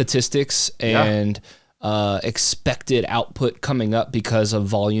statistics and expected output coming up because of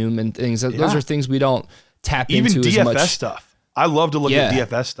volume and things. Those are things we don't tap even into DFS as much. stuff. I love to look at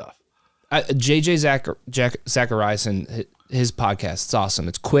DFS stuff. JJ Zacharias and his podcast, it's awesome.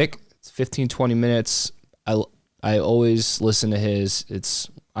 It's quick. It's 15, 20 minutes. I always listen to his.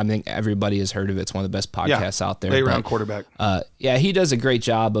 I think everybody has heard of it. It's one of the best podcasts out there. Late round quarterback. He does a great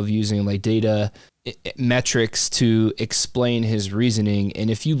job of using like data metrics to explain his reasoning. And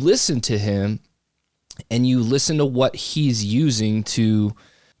if you listen to him and you listen to what he's using to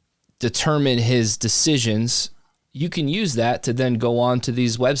determine his decisions, you can use that to then go on to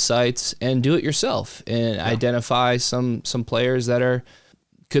these websites and do it yourself and identify some players that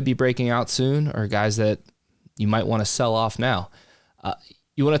could be breaking out soon or guys that you might want to sell off now.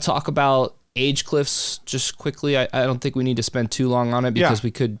 You want to talk about age cliffs just quickly? I don't think we need to spend too long on it because we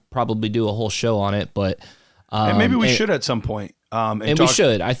could probably do a whole show on it, but and maybe we should at some point. We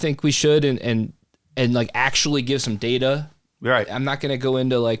should. I think we should and like actually give some data. Right. I'm not going to go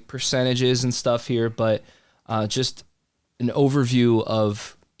into like percentages and stuff here, but just an overview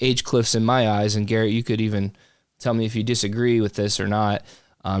of age cliffs in my eyes. And Garrett, you could even tell me if you disagree with this or not.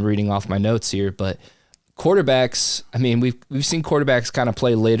 I'm reading off my notes here, but quarterbacks, I mean, we've seen quarterbacks kind of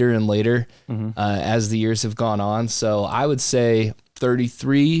play later and later as the years have gone on. So I would say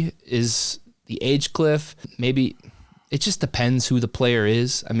 33 is the age cliff. Maybe it just depends who the player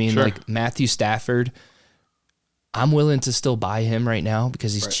is. I mean, like Matthew Stafford, I'm willing to still buy him right now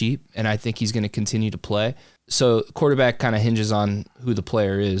because he's cheap and I think he's going to continue to play. So quarterback kind of hinges on who the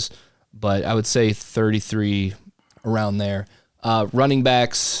player is, but I would say 33 around there. Running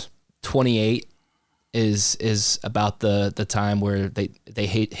backs, 28 is about the time where they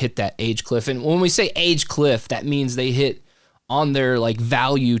hit that age cliff. And when we say age cliff, that means they hit on their like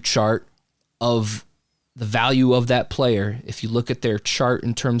value chart of the value of that player. If you look at their chart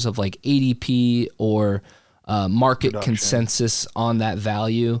in terms of like ADP or market consensus on that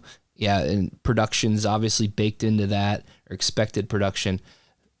value, and production's obviously baked into that, or expected production.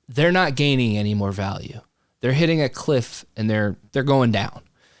 they're not gaining any more value. They're hitting a cliff and they're going down.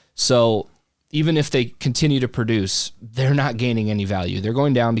 So even if they continue to produce, they're not gaining any value. They're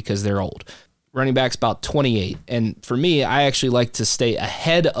going down because they're old. Running back's about 28. And for me, I actually like to stay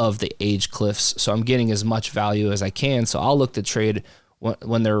ahead of the age cliffs, so I'm getting as much value as I can. So I'll look to trade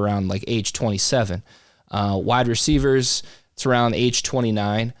when they're around like age 27. Wide receivers, it's around age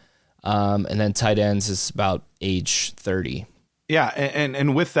 29. And then tight ends is about age 30. Yeah,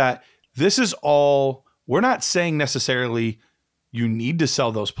 and with that, this is all, we're not saying necessarily you need to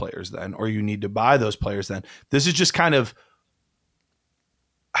sell those players then, or you need to buy those players then. This is just kind of,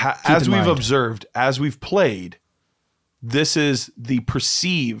 as we've observed, as we've played, this is the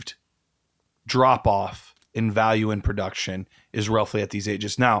perceived drop-off in value and production is roughly at these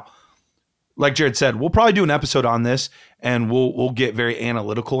ages. Now, like Jared said, we'll probably do an episode on this, and we'll get very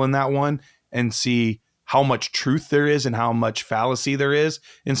analytical in that one and see how much truth there is and how much fallacy there is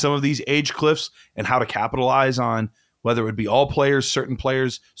in some of these age cliffs and how to capitalize on whether it would be all players, certain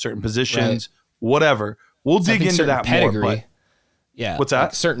positions, whatever. We'll dig into that pedigree. more. But yeah. What's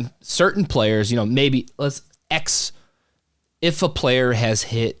that? Like certain players, maybe if a player has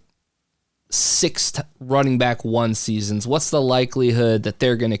hit 6 running back 1 seasons, what's the likelihood that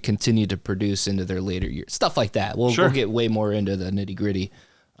they're going to continue to produce into their later years? Stuff like that. We'll get way more into the nitty gritty.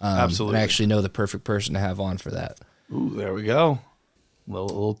 Absolutely. And actually know the perfect person to have on for that. Ooh, there we go.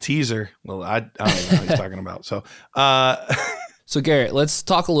 Little teaser. Well, I don't know what he's talking about. So, So Garrett, let's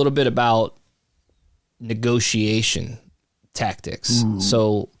talk a little bit about negotiation tactics. Ooh.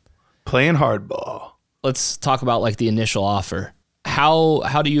 So playing hardball. Let's talk about like the initial offer.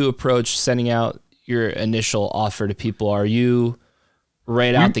 How do you approach sending out your initial offer to people? Are you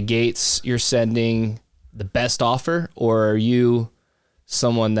right out the gates, you're sending the best offer, or are you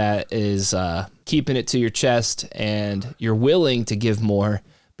someone that is keeping it to your chest and you're willing to give more,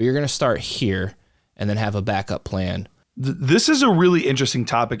 but you're going to start here and then have a backup plan? This is a really interesting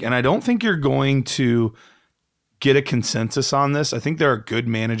topic, and I don't think you're going to get a consensus on this. I think there are good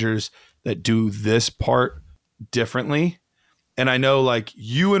managers that do this part differently. And I know like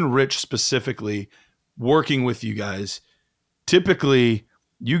you and Rich specifically, working with you guys, typically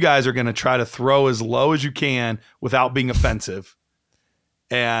you guys are going to try to throw as low as you can without being offensive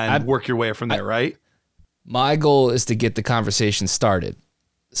and work your way from there, right? My goal is to get the conversation started.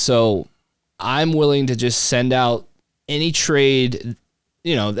 So I'm willing to just send out any trade,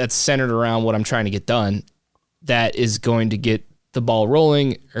 that's centered around what I'm trying to get done, that is going to get the ball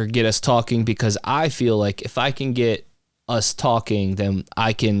rolling or get us talking, because I feel like if I can get us talking, then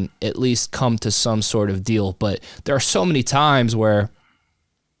I can at least come to some sort of deal. But there are so many times where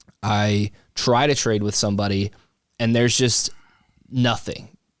I try to trade with somebody and there's just nothing,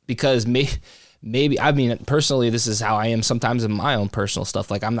 because maybe personally, this is how I am sometimes in my own personal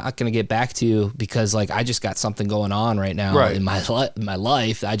stuff. Like, I'm not going to get back to you because like I just got something going on right now in my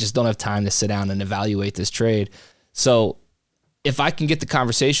life. I just don't have time to sit down and evaluate this trade. So if I can get the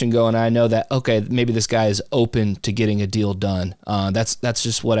conversation going, I know that, okay, maybe this guy is open to getting a deal done. That's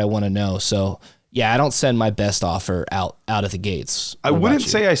just what I want to know. So yeah, I don't send my best offer out of the gates. I wouldn't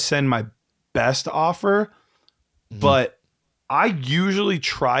say I send my best offer, but I usually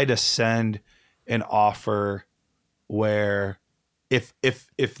try to send an offer where if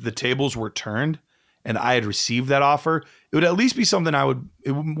the tables were turned and I had received that offer, it would at least be something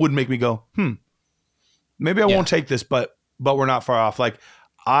it would make me go, maybe I won't take this, but we're not far off. Like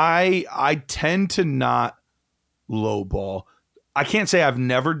I tend to not lowball. I can't say I've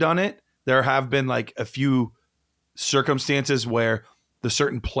never done it. There have been like a few circumstances where the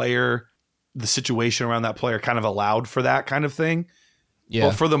certain player, the situation around that player kind of allowed for that kind of thing.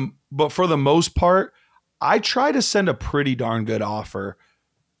 Yeah. But for the most part, I try to send a pretty darn good offer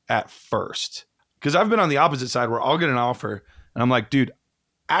at first, because I've been on the opposite side where I'll get an offer and I'm like, dude,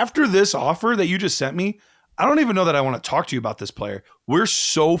 after this offer that you just sent me, I don't even know that I want to talk to you about this player. We're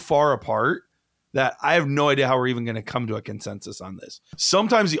so far apart that I have no idea how we're even going to come to a consensus on this.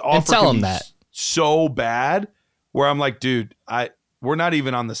 Sometimes the offer can be so bad where I'm like, dude, we're not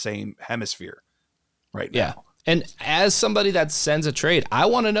even on the same hemisphere right now. Yeah. And as somebody that sends a trade, I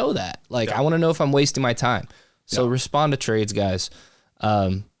want to know that. Like, I want to know if I'm wasting my time. So respond to trades, guys.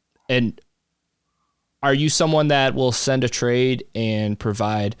 And are you someone that will send a trade and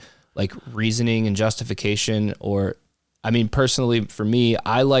provide like reasoning and justification? Or, personally for me,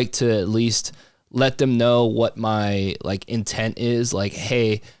 I like to at least let them know what my like intent is. Like,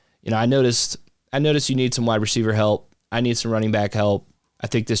 hey, I noticed you need some wide receiver help. I need some running back help. I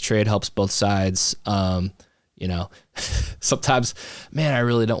think this trade helps both sides. Sometimes, man, I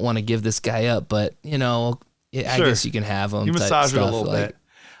really don't want to give this guy up, but I guess you can have him. You massage it a little bit.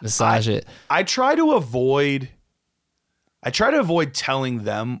 massage it. I try to avoid telling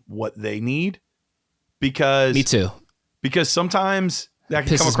them what they need because Me too. Because sometimes that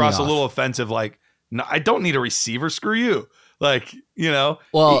can Pisses come me across a off. little offensive. Like, no, I don't need a receiver. Screw you. Like,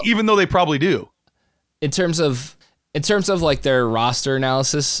 Well, even though they probably do. in terms of like their roster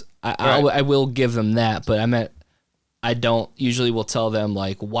analysis, I will give them that, but I don't usually will tell them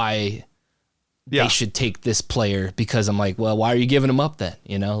like why they should take this player, because I'm like, well, why are you giving him up then?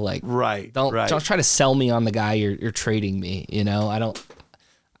 Like, Right. don't try to sell me on the guy you're trading me. I don't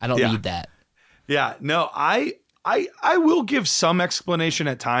need that. Yeah, no, I will give some explanation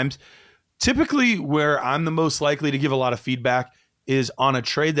at times. Typically where I'm the most likely to give a lot of feedback is on a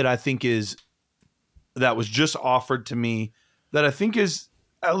trade that I think that was just offered to me that I think is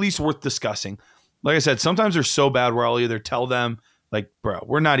at least worth discussing. Like I said, sometimes they're so bad where I'll either tell them like, bro,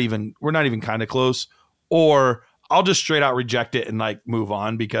 we're not even kind of close, or I'll just straight out reject it and like move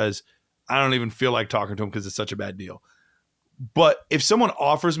on because I don't even feel like talking to them because it's such a bad deal. But if someone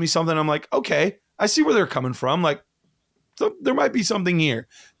offers me something, I'm like, okay, I see where they're coming from. Like, so there might be something here.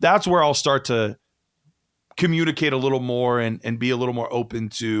 That's where I'll start to communicate a little more and be a little more open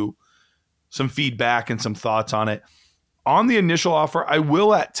to some feedback and some thoughts on it. On the initial offer, I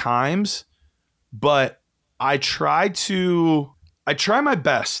will at times, but I try my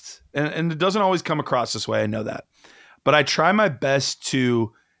best, and it doesn't always come across this way, I know that, but I try my best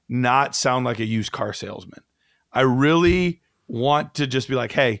to not sound like a used car salesman. I really want to just be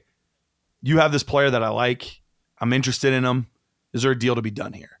like, hey, you have this player that I like. I'm interested in him. Is there a deal to be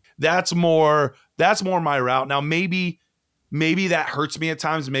done here? That's more my route. Now, maybe that hurts me at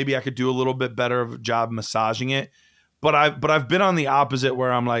times. Maybe I could do a little bit better of a job massaging it. But I've been on the opposite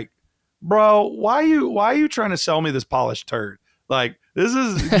where I'm like, bro, why are you trying to sell me this polished turd? Like, this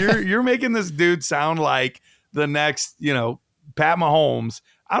is you're making this dude sound like the next, Pat Mahomes.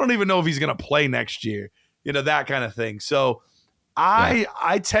 I don't even know if he's gonna play next year. That kind of thing. So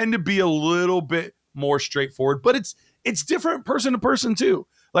I tend to be a little bit more straightforward, but it's different person to person too.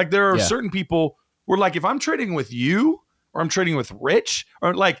 Like, there are certain people where, like, if I'm trading with you or I'm trading with Rich,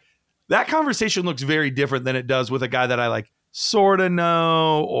 or like, that conversation looks very different than it does with a guy that I like sort of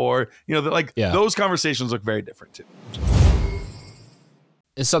know, or those conversations look very different too.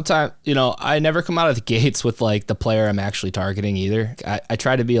 And sometimes, I never come out of the gates with like the player I'm actually targeting either. I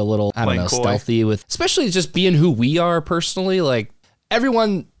try to be a little, stealthy with, especially just being who we are personally. Like,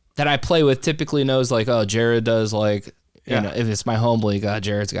 everyone that I play with typically knows like, oh, Jared does like, if it's my home league,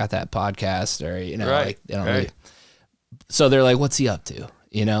 Jared's got that podcast, or, really. So they're like, what's he up to?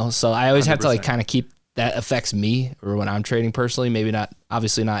 So I always 100%. Have to like kind of keep that affects me, or when I'm trading personally, maybe not,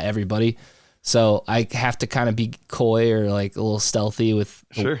 obviously not everybody. So I have to kind of be coy or like a little stealthy with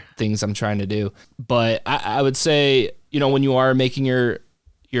things I'm trying to do. But I would say, when you are making your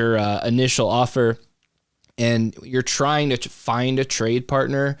initial offer and you're trying to find a trade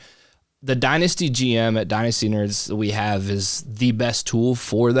partner, the Dynasty GM at Dynasty Nerds that we have is the best tool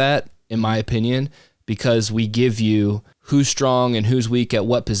for that, in my opinion, because we give you who's strong and who's weak at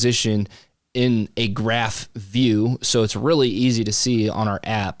what position in a graph view. So it's really easy to see on our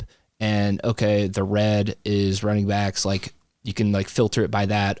app. And okay, the red is running backs. Like, you can like filter it by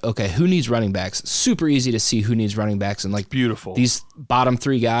that. Okay, who needs running backs? Super easy to see who needs running backs. And like, beautiful. These bottom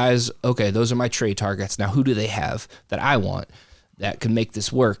three guys, okay, those are my trade targets. Now, who do they have that I want that can make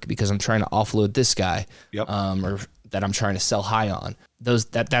this work because I'm trying to offload this guy, or that I'm trying to sell high on?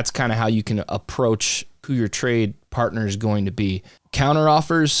 That's kind of how you can approach who your trade partner is going to be. Counter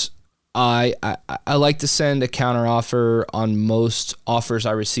offers. I like to send a counter offer on most offers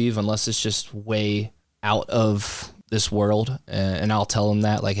I receive, unless it's just way out of this world, and I'll tell them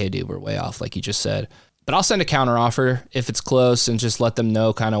that, like, hey dude, we're way off, like you just said. But I'll send a counter offer if it's close and just let them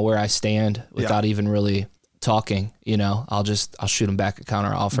know kind of where I stand without even really talking. I'll shoot them back a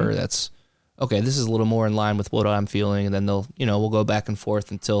counter offer that's okay, this is a little more in line with what I'm feeling, and then they'll we'll go back and forth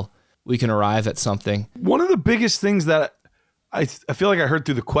until we can arrive at something. One of the biggest things that I feel like I heard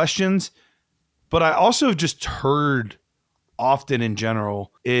through the questions, but I also have just heard often in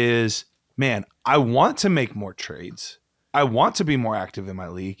general is, man, I want to make more trades. I want to be more active in my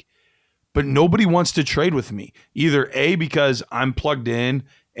league, but nobody wants to trade with me. Either A, because I'm plugged in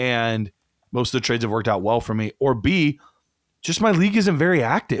and most of the trades have worked out well for me, or B, just my league isn't very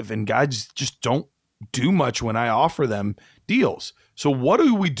active and guys just don't do much when I offer them deals. So what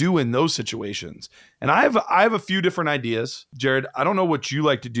do we do in those situations? And I have a few different ideas. Jared, I don't know what you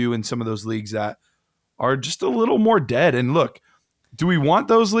like to do in some of those leagues that are just a little more dead. And look, do we want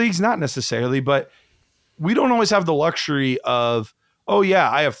those leagues? Not necessarily, but we don't always have the luxury of, oh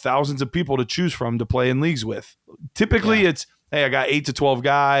yeah, I have thousands of people to choose from to play in leagues with. Typically it's hey, I got 8 to 12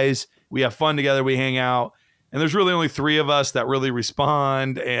 guys. We have fun together. We hang out. And there's really only 3 of us that really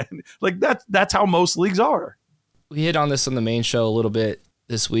respond. And like that's how most leagues are. We hit on this on the main show a little bit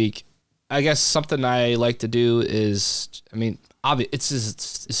this week. I guess something I like to do is, obvious.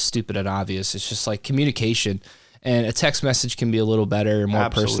 It's stupid and obvious. It's just like communication. And a text message can be a little better, more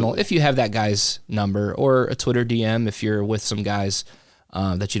personal if you have that guy's number, or a Twitter DM if you're with some guys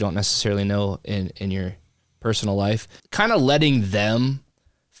that you don't necessarily know in your personal life. Kind of letting them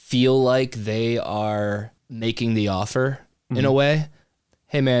feel like they are making the offer in a way.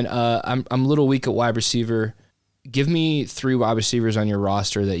 Hey man, I'm a little weak at wide receiver. Give me 3 wide receivers on your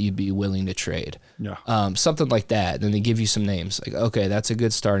roster that you'd be willing to trade. Yeah. Something like that. Then they give you some names. Like, okay, that's a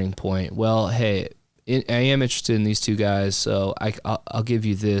good starting point. Well, hey, I am interested in these 2 guys, so I'll give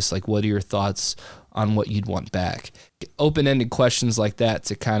you this. Like, what are your thoughts on what you'd want back? Open-ended questions like that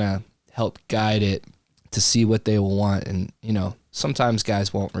to kind of help guide it to see what they will want. And, sometimes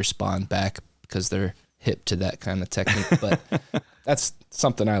guys won't respond back because they're hip to that kind of technique, but that's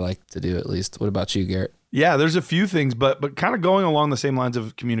something I like to do at least. What about you, Garrett? Yeah, there's a few things, but kind of going along the same lines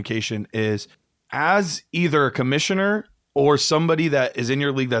of communication is, as either a commissioner or somebody that is in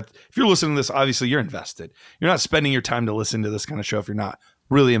your league, that if you're listening to this, obviously you're invested. You're not spending your time to listen to this kind of show if you're not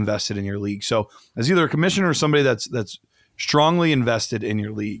really invested in your league. So as either a commissioner or somebody that's strongly invested in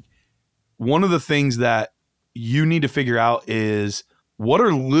your league, one of the things that you need to figure out is, what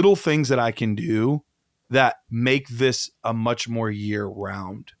are little things that I can do that make this a much more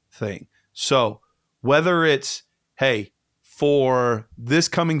year-round thing? So whether it's, hey, for this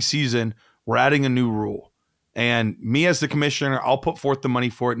coming season, we're adding a new rule. And me as the commissioner, I'll put forth the money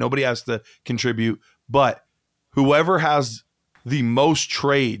for it. Nobody has to contribute. But whoever has the most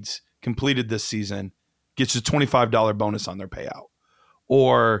trades completed this season gets a $25 bonus on their payout.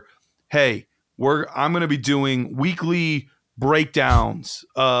 Or, hey, I'm going to be doing weekly breakdowns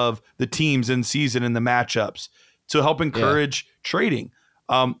of the teams in season and the matchups to help encourage trading.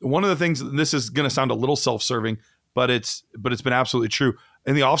 One of the things, and this is going to sound a little self-serving, but it's been absolutely true.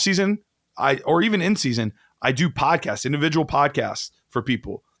 In the offseason, or even in season, I do podcasts, individual podcasts for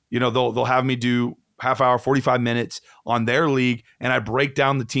people. They'll have me do half hour, 45 minutes on their league, and I break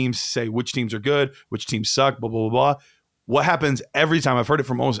down the teams, say which teams are good, which teams suck, blah, blah, blah, blah. What happens every time, I've heard it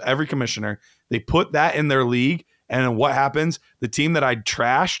from almost every commissioner, they put that in their league, and then what happens? The team that I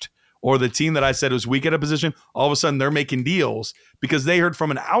trashed, or the team that I said was weak at a position, all of a sudden they're making deals because they heard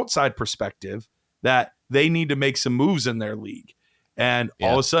from an outside perspective that they need to make some moves in their league. And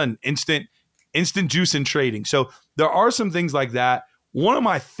all of a sudden, instant juice in trading. So there are some things like that. One of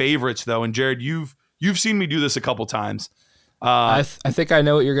my favorites, though, and Jared, you've seen me do this a couple times. I think I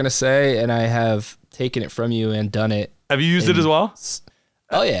know what you're going to say, and I have taken it from you and done it. Have you used it as well?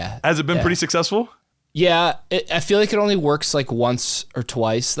 Oh, yeah. Has it been pretty successul? Yeah. I feel like it only works like once or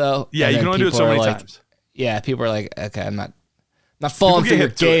twice, though. Yeah, you can only do it so many times. Yeah, people are like, okay, I'm not falling for your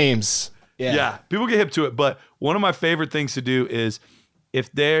games. Yeah, people get hip to it. But one of my favorite things to do is, if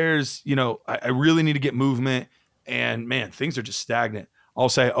there's, I really need to get movement and, man, things are just stagnant, I'll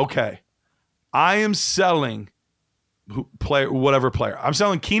say, okay, I am selling whatever player. I'm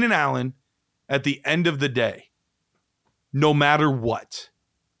selling Keenan Allen at the end of the day, no matter what.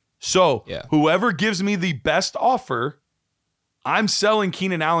 So whoever gives me the best offer, I'm selling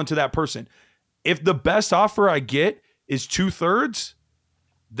Keenan Allen to that person. If the best offer I get is 2/3,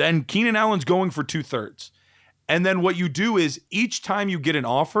 then Keenan Allen's going for 2/3. And then what you do is, each time you get an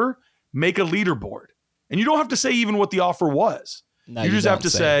offer, make a leaderboard. And you don't have to say even what the offer was. No, you just have to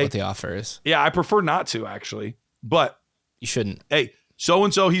say what the offer is. Yeah, I prefer not to, actually. But you shouldn't. Hey,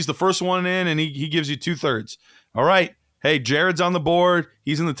 so-and-so, he's the first one in, and he gives you 2/3. All right. Hey, Jared's on the board.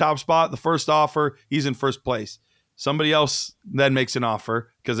 He's in the top spot. The first offer, he's in first place. Somebody else then makes an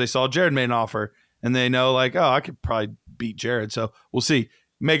offer because they saw Jared made an offer, and they know, like, oh, I could probably beat Jared. So we'll see.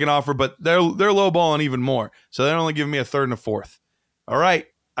 Make an offer, but they're lowballing even more. So they're only giving me a third and a fourth. All right.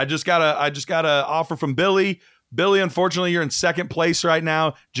 I just got a offer from Billy. Billy, unfortunately, you're in second place right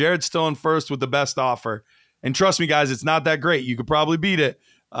now. Jared's still in first with the best offer. And trust me, guys, it's not that great. You could probably beat it.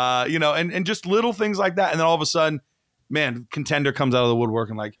 And just little things like that. And then all of a sudden, man, contender comes out of the woodwork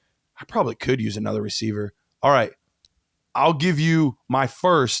and like, I probably could use another receiver. All right. I'll give you my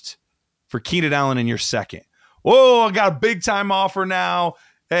first for Keenan Allen in your second. Whoa, I got a big time offer now.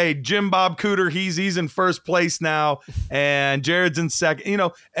 Hey, Jim Bob Cooter, he's in first place now, and Jared's in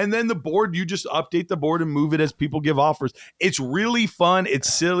second, and then the board, you just update the board and move it as people give offers. It's really fun.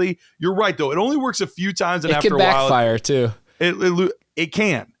 It's silly. You're right, though. It only works a few times, and after a while, it can backfire, too. It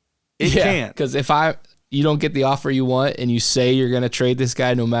can. It can. Because if you don't get the offer you want and you say you're going to trade this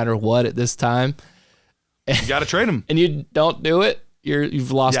guy no matter what at this time, you got to trade him. And you don't do it,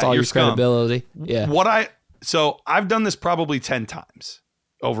 you've lost all your credibility. Yeah. So I've done this probably 10 times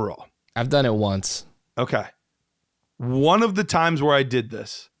overall. I've done it once. Okay. One of the times where I did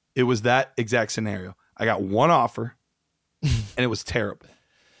this, it was that exact scenario. I got one offer and it was terrible.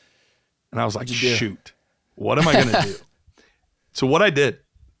 And I was like, shoot, what am I going to do? So what I did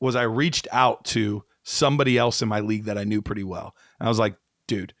was I reached out to somebody else in my league that I knew pretty well. And I was like,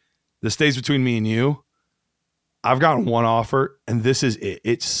 dude, this stays between me and you. I've gotten one offer and this is it.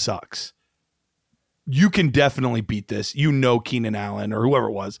 It sucks. You can definitely beat this. You know, Keenan Allen or whoever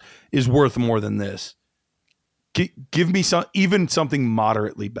it was is worth more than this. Give me even something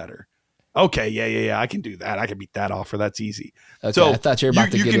moderately better. Okay, yeah. I can do that. I can beat that offer. That's easy. Okay, so I thought you were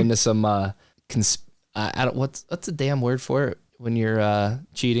about to get into some I don't what's the damn word for it when you're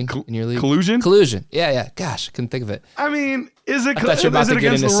cheating in your league? Collusion. Collusion. Yeah. Gosh, I couldn't think of it. I mean, is it? I thought you were about to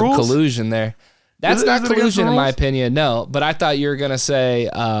get into some collusion there. That's not collusion in my opinion. No, but I thought you were gonna say.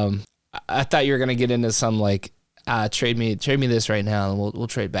 I thought you were gonna get into some like trade me this right now, and we'll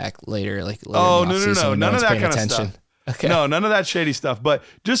trade back later. Like later no, none of that kind of stuff. Okay. No, none of that shady stuff. But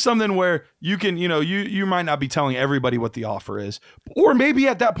just something where you can, you might not be telling everybody what the offer is, or maybe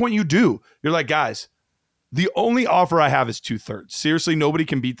at that point you do. You're like, guys, the only offer I have is 2/3. Seriously, nobody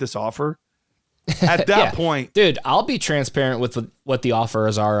can beat this offer. At that point, dude, I'll be transparent with what the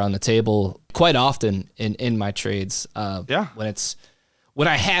offers are on the table quite often in my trades. When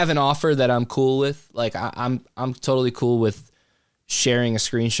I have an offer that I'm cool with, like I'm totally cool with sharing a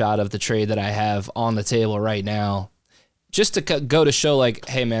screenshot of the trade that I have on the table right now, just to go to show like,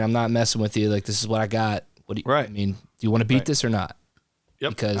 hey man, I'm not messing with you. Like this is what I got. What do you, I mean, do you want to beat this or not? Yep,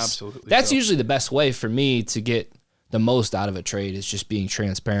 because absolutely. That's usually the best way for me to get the most out of a trade is just being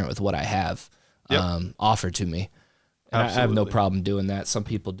transparent with what I have offered to me. And I have no problem doing that. Some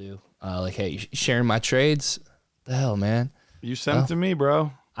people do. Like, hey, you sharing my trades? The hell, man. You sent it to me,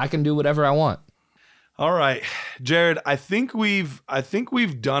 bro. I can do whatever I want. All right, Jared, I think we've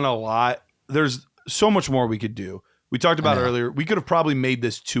done a lot. There's so much more we could do. We talked about earlier. We could have probably made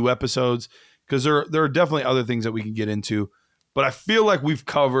this 2 episodes because there are definitely other things that we can get into. But I feel like we've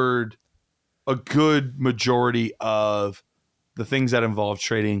covered a good majority of the things that involve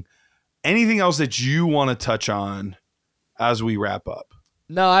trading. Anything else that you want to touch on as we wrap up?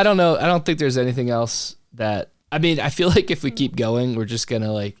 No, I don't know. I don't think there's anything else that. I mean, I feel like if we keep going, we're just going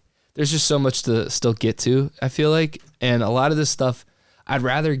to there's just so much to still get to, I feel like. And a lot of this stuff, I'd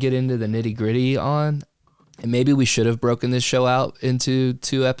rather get into the nitty gritty on. And maybe we should have broken this show out into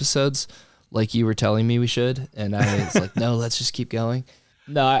 2 episodes like you were telling me we should. And I was like, no, let's just keep going.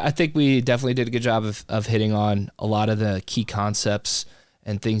 No, I think we definitely did a good job of hitting on a lot of the key concepts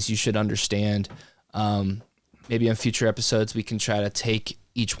and things you should understand. Maybe in future episodes, we can try to take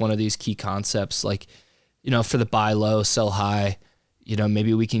each one of these key concepts, like, for the buy low, sell high,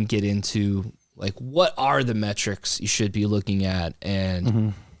 maybe we can get into like, what are the metrics you should be looking at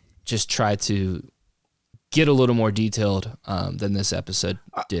and just try to get a little more detailed than this episode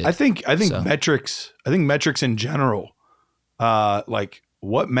did. I think metrics in general, like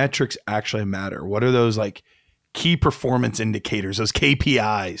what metrics actually matter? What are those like key performance indicators, those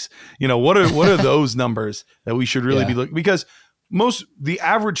KPIs? What are those numbers that we should really be looking, because the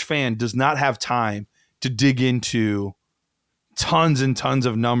average fan does not have time to dig into tons and tons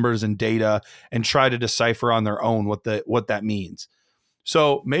of numbers and data and try to decipher on their own what that means.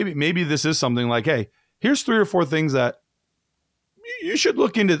 So maybe this is something like, hey, here's 3 or 4 things that you should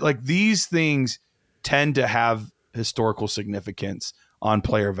look into. Like, these things tend to have historical significance on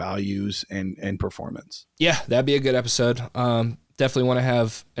player values and performance. Yeah, that'd be a good episode. Definitely want to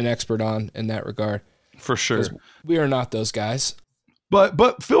have an expert on in that regard. For sure. We are not those guys.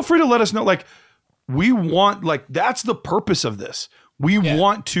 But feel free to let us know. Like, we want, like, that's the purpose of this. We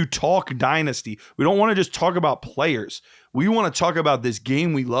want to talk Dynasty. We don't want to just talk about players. We want to talk about this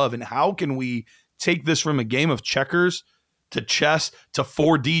game we love and how can we take this from a game of checkers to chess to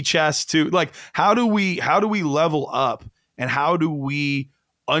 4D chess to, like, how do we level up and how do we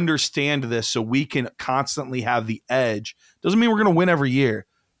understand this so we can constantly have the edge? Doesn't mean we're going to win every year,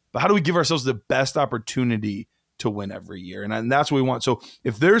 but how do we give ourselves the best opportunity to win every year? And that's what we want. So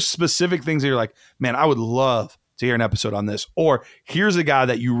if there's specific things that you're like, man, I would love to hear an episode on this, or here's a guy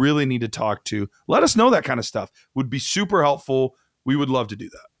that you really need to talk to, let us know. That kind of stuff would be super helpful. We would love to do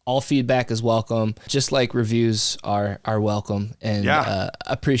that. All feedback is welcome, just like reviews are welcome and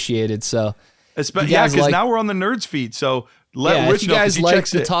appreciated. So because now we're on the Nerds feed. So let Rich if you know guys he like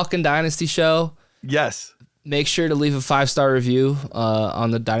checks the it. Talkin Dynasty show. Yes. make sure to leave a 5-star review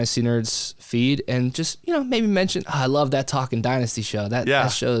on the Dynasty Nerds feed, and just, maybe mention, I love that Talkin Dynasty show. That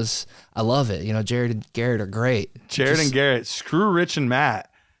shows, I love it. Jared and Garrett are great. And Garrett, screw Rich and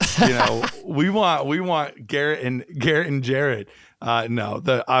Matt. We want Garrett and Jared.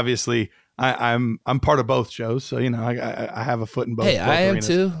 Obviously I'm part of both shows, so I have a foot in both. Hey, both I am arenas.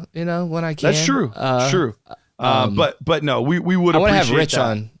 too. When I can. That's true. True. But no, we would. I want to have appreciate Rich that.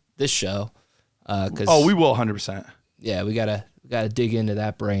 on this show. We will 100%. Yeah, we gotta dig into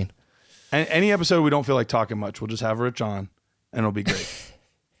that brain. And any episode we don't feel like talking much, we'll just have Rich on, and it'll be great.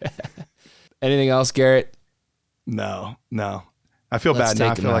 Anything else, Garrett? No. I feel Let's bad now. I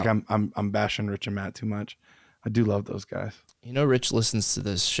take feel him like out. I'm bashing Rich and Matt too much. I do love those guys. Rich listens to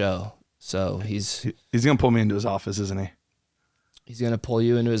this show, so he's gonna pull me into his office, isn't he? He's gonna pull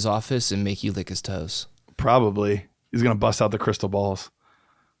you into his office and make you lick his toes. Probably. He's gonna bust out the crystal balls.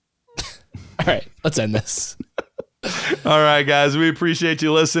 All right, let's end this. All right, guys, we appreciate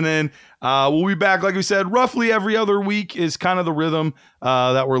you listening. We'll be back, like we said, roughly every other week is kind of the rhythm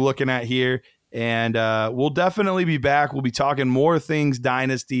that we're looking at here. And we'll definitely be back. We'll be talking more things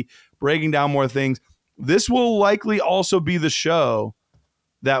Dynasty, breaking down more things. This will likely also be the show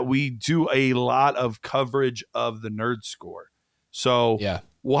that we do a lot of coverage of the Nerd Score. So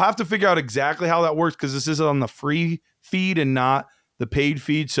we'll have to figure out exactly how that works, because this is on the free feed and not the paid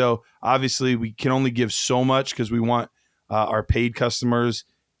feed. So obviously we can only give so much, because we want our paid customers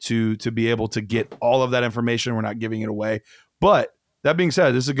to be able to get all of that information. We're not giving it away. But that being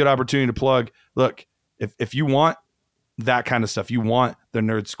said, this is a good opportunity to plug. Look, if you want that kind of stuff, you want the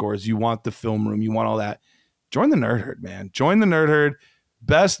Nerd Scores, you want the film room, you want all that, join the Nerd Herd, man. Join the Nerd Herd.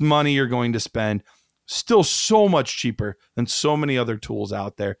 Best money you're going to spend. Still so much cheaper than so many other tools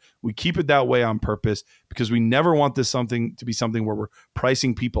out there. We keep it that way on purpose, because we never want this to be something where we're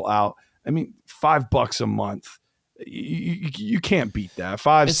pricing people out. I mean, $5 a month. You can't beat that.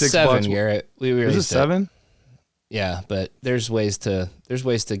 $6 $7, Garrett. Is it 7? Yeah, but there's ways to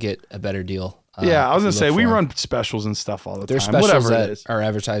get a better deal. I was gonna say we run specials and stuff all the there's time. Specials Whatever that it is, are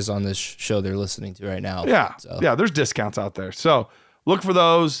advertised on this show they're listening to right now. Yeah, there's discounts out there. So look for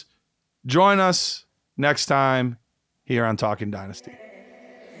those. Join us next time here on Talkin Dynasty.